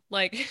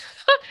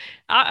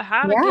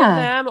 how to give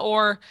them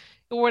or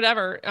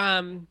whatever.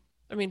 I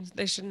mean,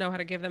 they should know how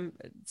to give them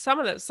some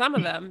of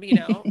them,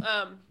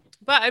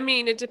 but I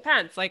mean, it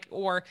depends,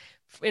 or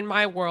in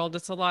my world,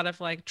 it's a lot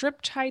of like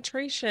drip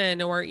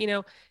titration or,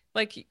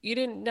 like you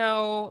didn't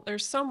know,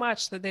 there's so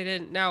much that they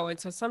didn't know. And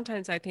so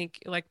sometimes I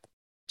think, like,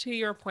 to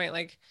your point,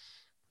 like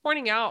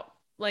pointing out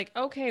like,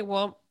 okay,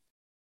 well,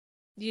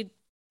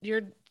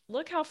 you're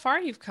look how far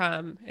you've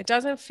come. It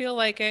doesn't feel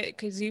like it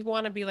because you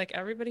want to be like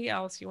everybody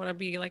else. You want to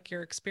be like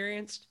your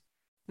experienced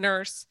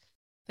nurse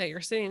that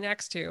you're sitting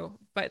next to.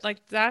 But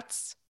like,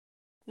 that's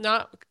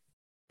not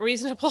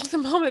reasonable at the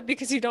moment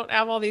because you don't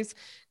have all these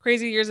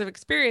crazy years of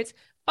experience.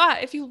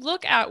 But if you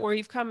look at where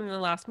you've come in the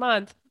last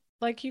month,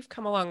 like, you've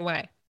come a long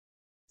way.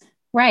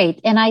 Right.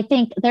 And I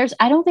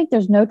don't think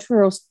there's no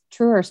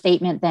truer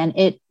statement than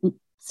it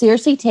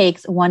seriously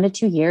takes 1 to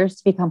 2 years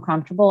to become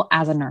comfortable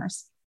as a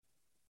nurse.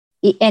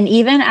 And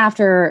even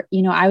after,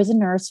 I was a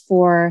nurse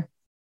for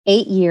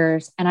 8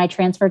 years and I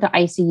transferred to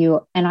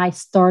ICU and I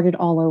started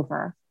all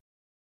over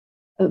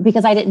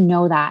because I didn't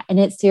know that. And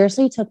it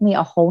seriously took me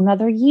a whole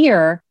nother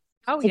year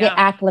to get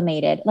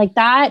acclimated like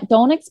that.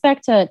 Don't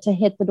expect to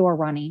hit the door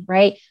running,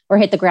 right? Or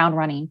hit the ground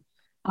running.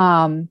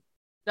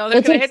 No,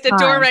 they're going to hit the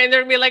door right and they're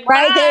going to be like,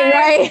 right, bye.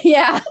 Right.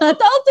 Yeah. Don't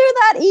do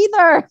that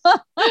either.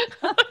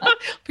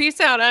 Peace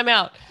out. I'm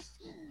out.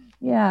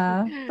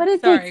 Yeah, but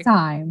it takes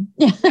time.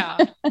 Yeah,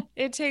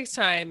 it takes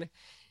time.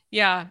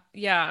 Yeah.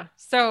 Yeah.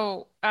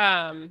 So,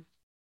 I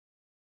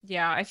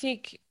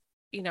think,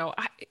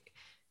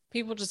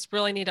 people just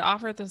really need to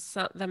offer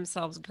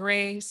themselves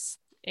grace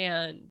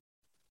and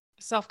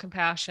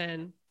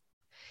self-compassion.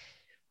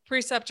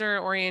 Preceptor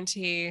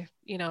orientee,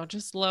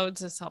 just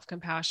loads of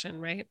self-compassion,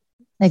 right?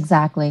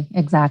 Exactly.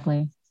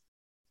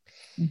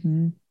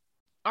 Mm-hmm.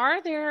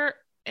 Are there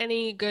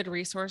any good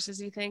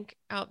resources you think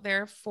out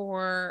there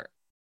for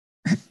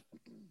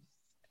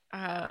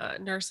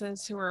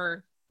nurses who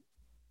are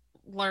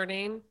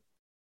learning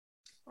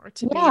or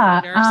to be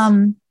a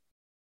nurse?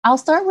 I'll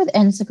start with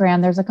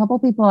Instagram. There's a couple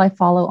people I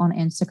follow on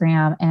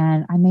Instagram,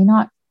 and I may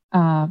not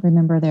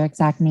remember their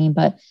exact name,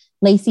 but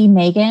Lacey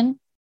Megan.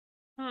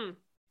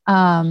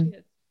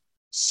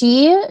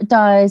 She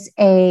does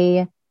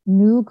a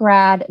new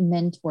grad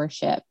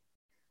mentorship.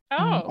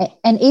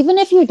 And even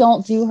if you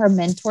don't do her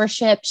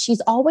mentorship,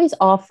 she's always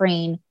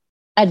offering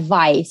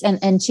advice.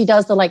 And she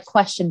does the like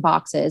question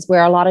boxes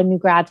where a lot of new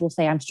grads will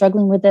say, I'm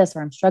struggling with this,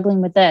 or I'm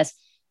struggling with this.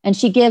 And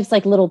she gives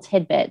like little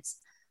tidbits.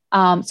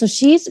 So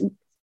she's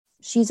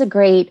a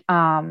great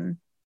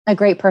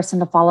person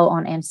to follow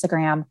on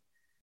Instagram.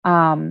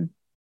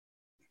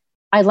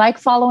 I like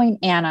following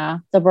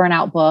Anna, the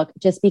Burnout Book,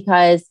 just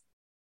because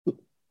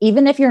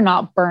even if you're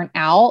not burnt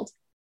out,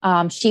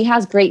 she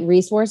has great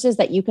resources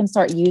that you can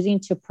start using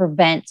to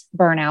prevent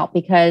burnout,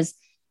 because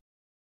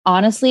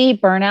honestly,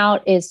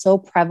 burnout is so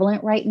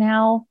prevalent right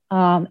now.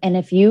 And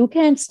if you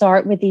can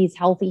start with these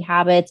healthy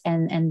habits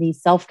and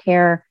these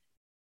self-care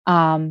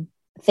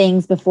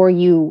things before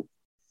you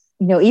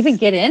even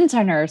get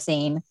into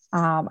nursing,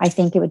 I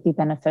think it would be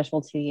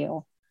beneficial to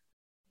you.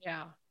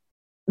 Yeah.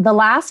 The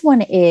last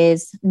one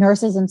is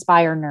Nurses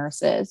Inspire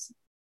Nurses.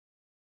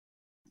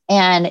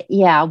 And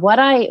yeah, what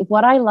I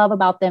love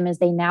about them is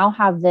they now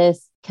have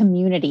this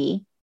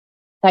community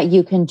that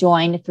you can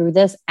join through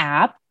this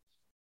app.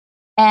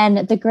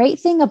 And the great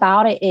thing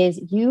about it is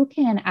you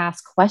can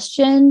ask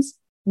questions,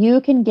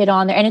 you can get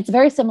on there, and it's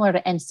very similar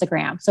to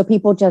Instagram. So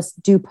people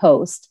just do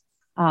post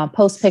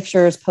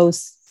pictures,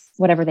 post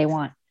whatever they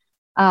want.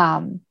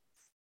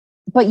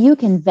 But you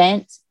can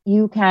vent,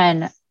 you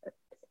can,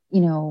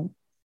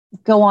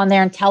 go on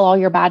there and tell all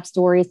your bad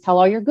stories, tell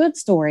all your good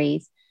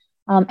stories.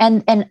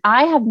 And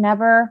I have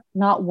never,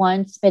 not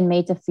once, been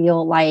made to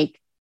feel like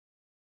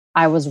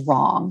I was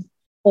wrong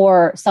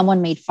or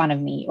someone made fun of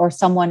me or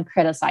someone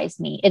criticized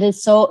me. It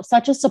is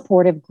such a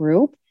supportive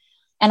group.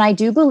 And I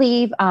do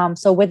believe,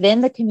 so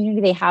within the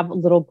community, they have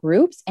little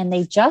groups, and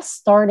they just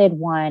started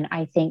one,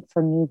 I think,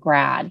 for new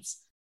grads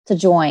to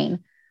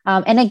join.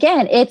 And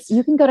again,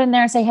 you can go in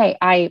there and say, hey,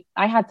 I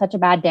had such a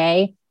bad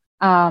day.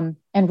 And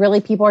really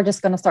people are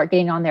just going to start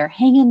getting on there.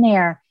 Hang in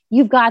there.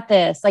 You've got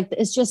this. Like,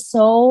 it's just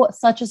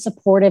such a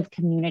supportive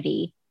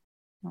community.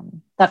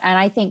 And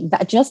I think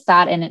that just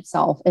that in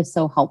itself is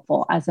so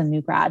helpful as a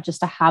new grad,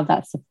 just to have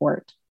that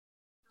support.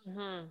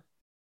 Mm-hmm.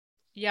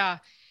 Yeah.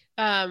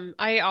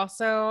 I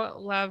also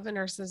love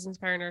Nurses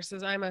Inspire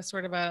Nurses. I'm a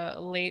sort of a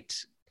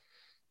late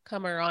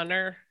comer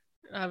honor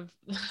of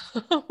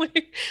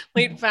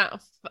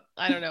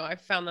I don't know. I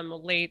found them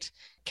late.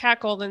 Kat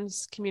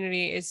Golden's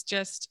community is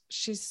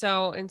she's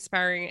so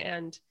inspiring,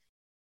 and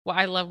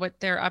I love what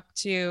they're up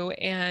to.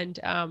 And,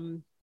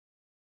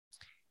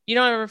 you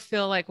don't ever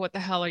feel like, what the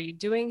hell are you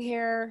doing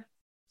here?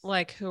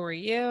 Like, who are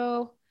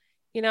you?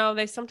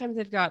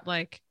 They've got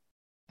like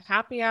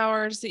happy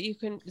hours that you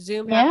can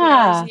Zoom happy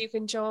hours that you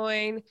can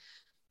join.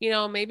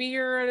 Maybe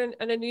you're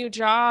in a new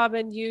job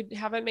and you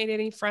haven't made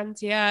any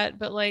friends yet,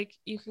 but like,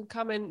 you can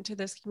come into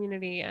this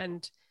community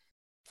and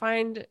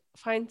find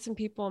some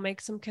people, make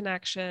some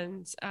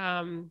connections.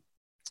 And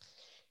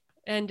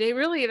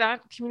that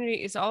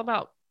community is all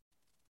about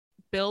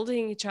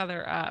building each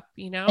other up,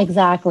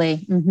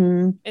 Exactly.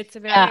 Mm-hmm. It's a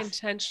very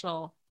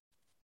intentional.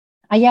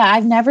 Yeah.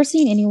 I've never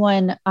seen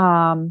anyone,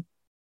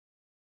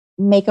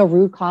 make a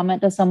rude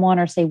comment to someone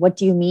or say, what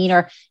do you mean?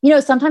 Or,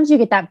 sometimes you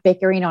get that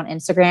bickering on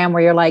Instagram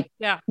where you're like,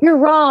 yeah, you're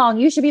wrong.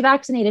 You should be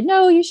vaccinated.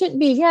 No, you shouldn't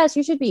be. Yes,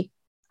 you should be.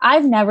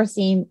 I've never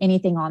seen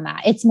anything on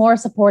that. It's more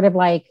supportive,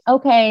 like,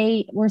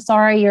 okay, we're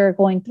sorry you're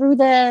going through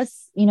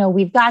this.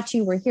 We've got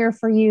you. We're here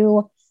for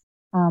you.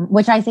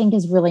 Which I think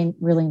is really,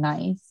 really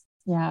nice.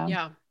 Yeah.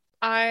 Yeah.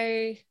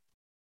 I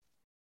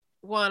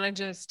want to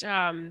just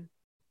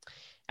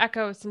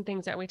echo some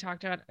things that we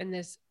talked about in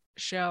this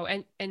show.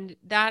 And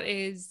that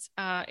is,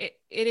 it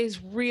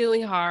is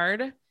really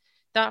hard.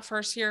 That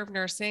first year of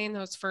nursing,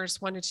 those first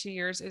 1 to 2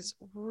 years is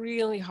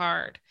really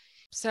hard.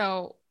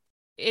 So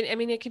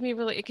it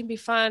can be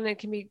fun. It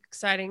can be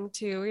exciting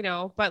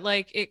too, but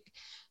like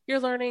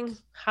you're learning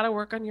how to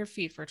work on your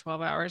feet for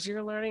 12 hours.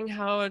 You're learning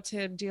how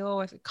to deal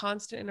with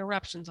constant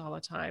interruptions all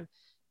the time.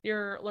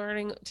 You're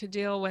learning to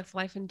deal with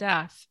life and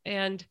death.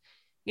 And,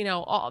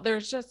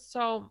 there's just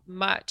so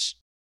much.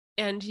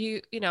 And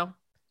you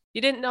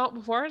didn't know it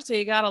before, so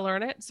you got to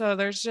learn it. So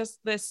there's just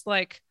this,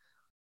 like,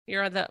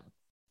 you're at the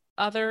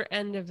other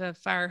end of the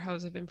fire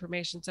hose of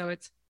information. So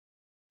it's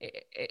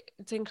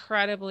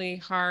incredibly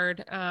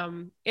hard.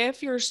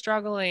 If you're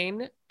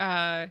struggling,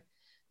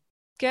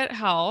 get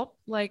help,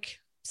 like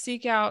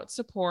seek out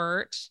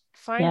support,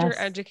 find your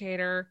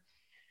educator,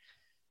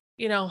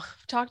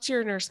 talk to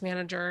your nurse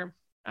manager,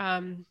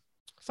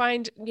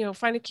 find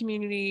a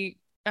community,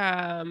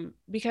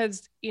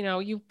 because,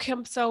 you've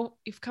come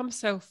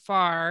so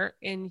far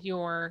in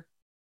your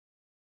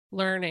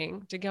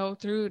learning to go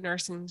through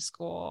nursing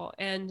school.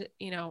 And,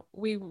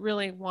 we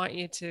really want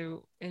you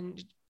to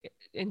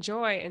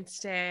enjoy and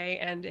stay.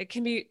 And it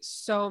can be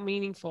so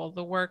meaningful,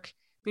 the work.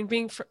 I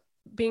mean,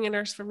 being a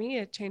nurse for me,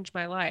 it changed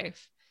my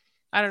life.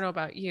 I don't know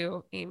about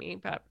you, Amy,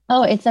 but.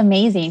 Oh, it's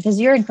amazing because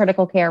you're in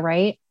critical care,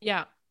 right?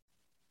 Yeah.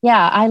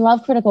 Yeah. I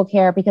love critical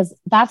care because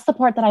that's the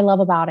part that I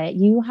love about it.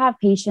 You have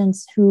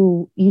patients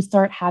who you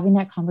start having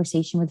that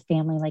conversation with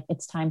family, like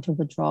it's time to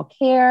withdraw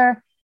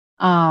care.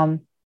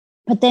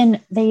 But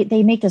then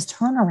they make this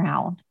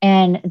turnaround,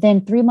 and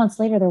then 3 months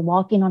later, they're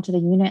walking onto the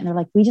unit and they're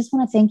like, we just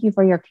want to thank you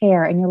for your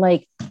care. And you're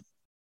like,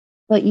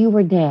 but you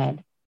were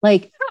dead.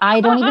 Like,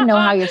 I don't even know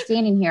how you're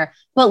standing here,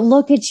 but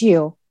look at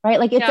you, right?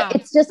 Like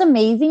it's just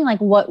amazing, like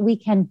what we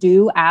can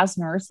do as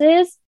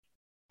nurses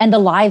and the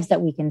lives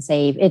that we can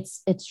save.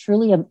 It's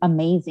truly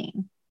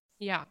amazing.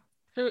 Yeah.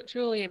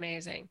 Truly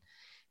amazing.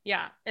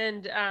 Yeah.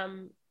 And,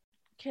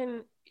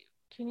 can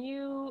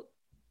you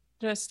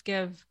just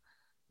give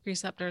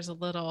preceptors a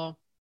little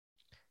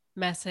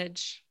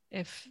message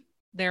if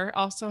they're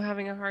also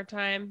having a hard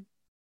time?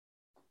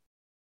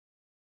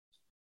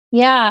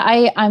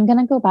 Yeah, I'm going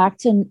to go back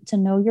to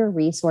know your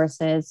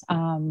resources,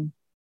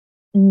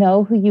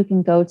 know who you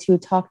can go to,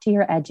 talk to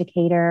your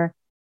educator,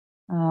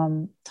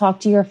 talk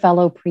to your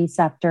fellow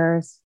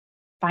preceptors,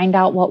 find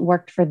out what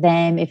worked for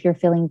them if you're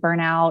feeling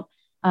burnout.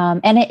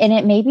 And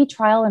it may be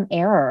trial and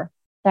error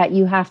that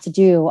you have to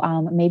do.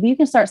 Maybe you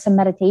can start some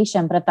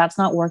meditation, but if that's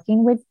not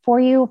working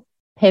for you,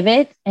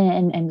 pivot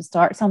and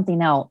start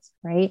something else,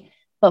 right?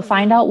 But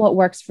find out what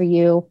works for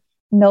you.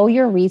 Know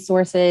your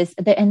resources,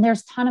 and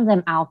there's a ton of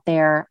them out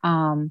there.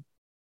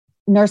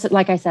 Nurses,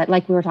 like I said,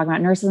 like we were talking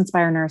about, Nurses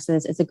Inspire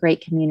Nurses is a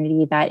great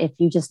community that if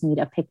you just need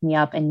a pick me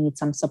up and need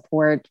some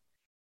support,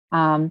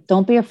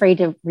 don't be afraid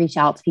to reach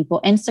out to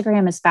people.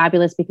 Instagram is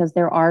fabulous because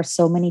there are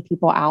so many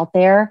people out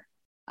there.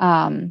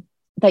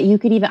 that you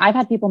could even, I've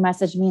had people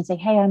message me and say,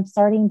 hey, I'm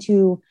starting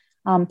to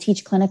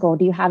teach clinical.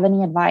 Do you have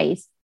any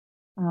advice?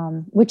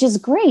 Which is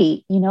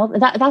great.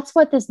 That's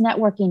what this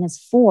networking is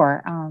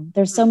for.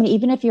 There's so many,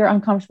 even if you're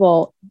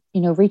uncomfortable,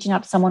 reaching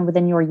out to someone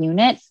within your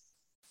unit,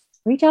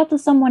 reach out to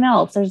someone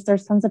else.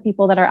 There's tons of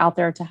people that are out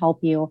there to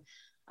help you.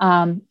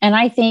 And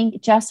I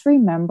think just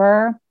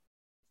remember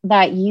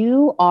that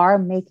you are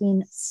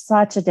making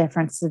such a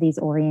difference to these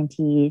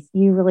orientees.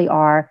 You really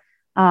are.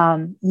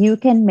 You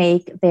can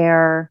make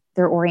their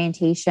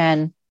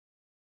orientation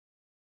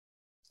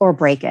or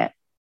break it,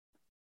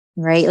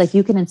 right? Like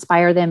you can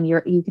inspire them,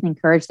 you can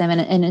encourage them.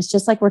 And it's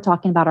just like we're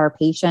talking about our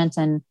patients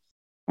and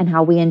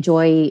how we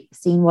enjoy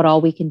seeing what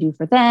all we can do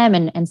for them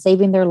and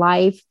saving their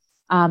life.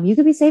 You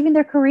could be saving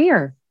their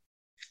career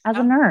as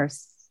a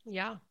nurse.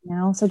 Yeah.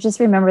 So just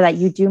remember that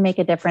you do make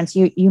a difference.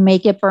 You may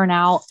get burnt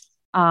out.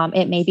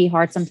 It may be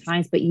hard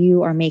sometimes, but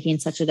you are making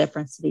such a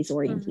difference to these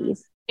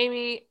orientees.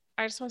 Amy,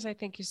 I just want to say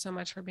thank you so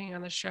much for being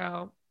on the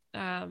show.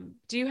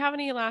 Do you have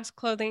any last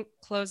closing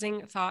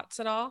thoughts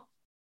at all?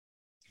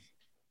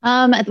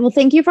 Well,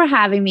 thank you for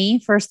having me,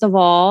 first of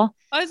all.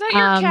 Oh, is that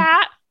your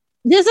cat?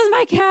 This is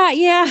my cat.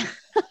 Yeah.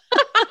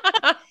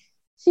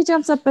 She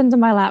jumps up into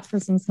my lap for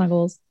some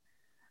snuggles.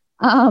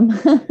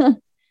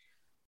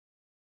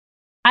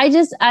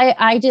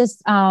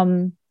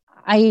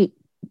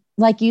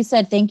 Like you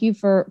said, thank you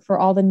for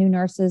all the new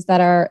nurses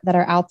that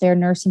are out there,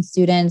 nursing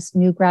students,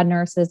 new grad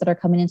nurses that are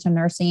coming into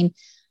nursing.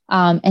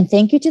 And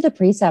thank you to the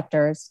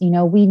preceptors.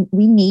 We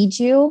need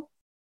you.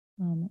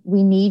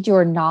 We need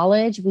your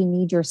knowledge. We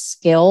need your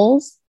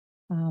skills.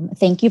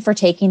 Thank you for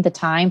taking the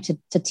time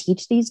to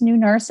teach these new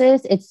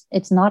nurses.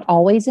 It's not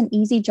always an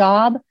easy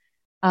job,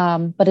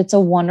 but it's a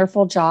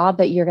wonderful job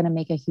that you're going to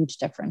make a huge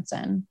difference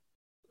in.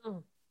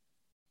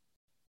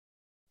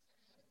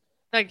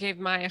 That gave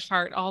my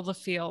heart all the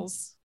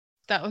feels.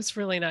 That was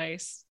really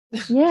nice.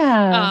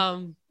 Yeah.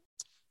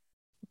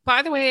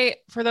 By the way,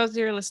 for those of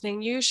you who are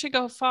listening, you should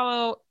go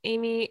follow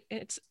Amy.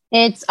 It's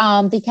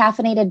the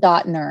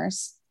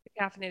caffeinated.nurse.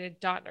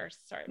 Caffeinated.nurse.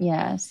 Sorry.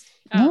 Yes.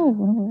 No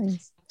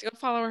worries. Go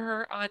follow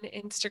her on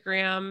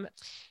Instagram.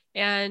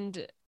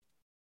 And,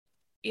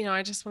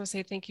 I just want to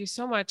say thank you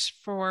so much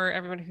for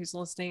everyone who's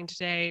listening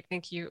today.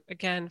 Thank you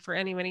again for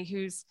anybody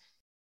who's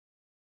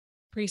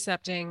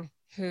precepting,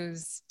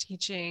 who's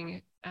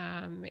teaching,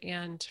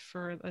 and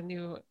for the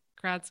new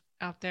grads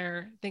out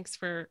there. Thanks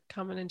for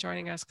coming and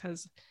joining us,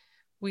 because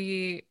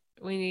we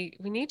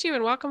need you,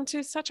 and welcome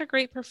to such a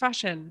great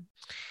profession.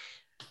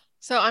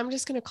 So I'm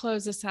just going to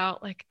close this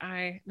out like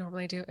I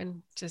normally do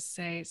and just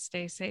say,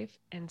 stay safe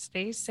and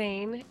stay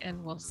sane,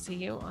 and we'll see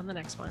you on the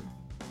next one.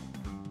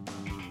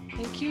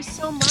 Thank you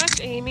so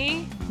much,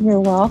 Amy. You're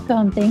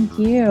welcome. Thank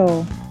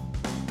you.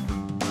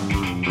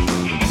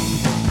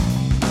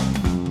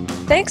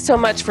 Thanks so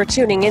much for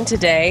tuning in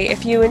today.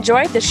 If you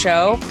enjoyed the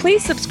show,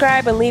 please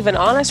subscribe and leave an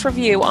honest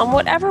review on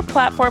whatever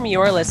platform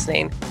you are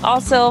listening.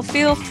 Also,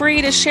 feel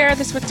free to share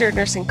this with your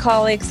nursing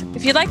colleagues.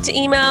 If you'd like to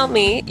email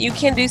me, you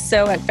can do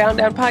so at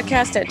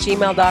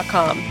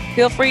founddownpodcast@gmail.com.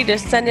 Feel free to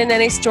send in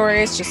any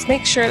stories. Just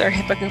make sure they're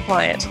HIPAA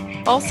compliant.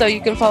 Also, you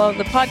can follow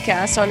the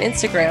podcast on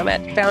Instagram at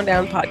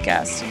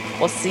founddownpodcast.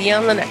 We'll see you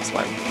on the next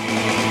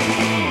one.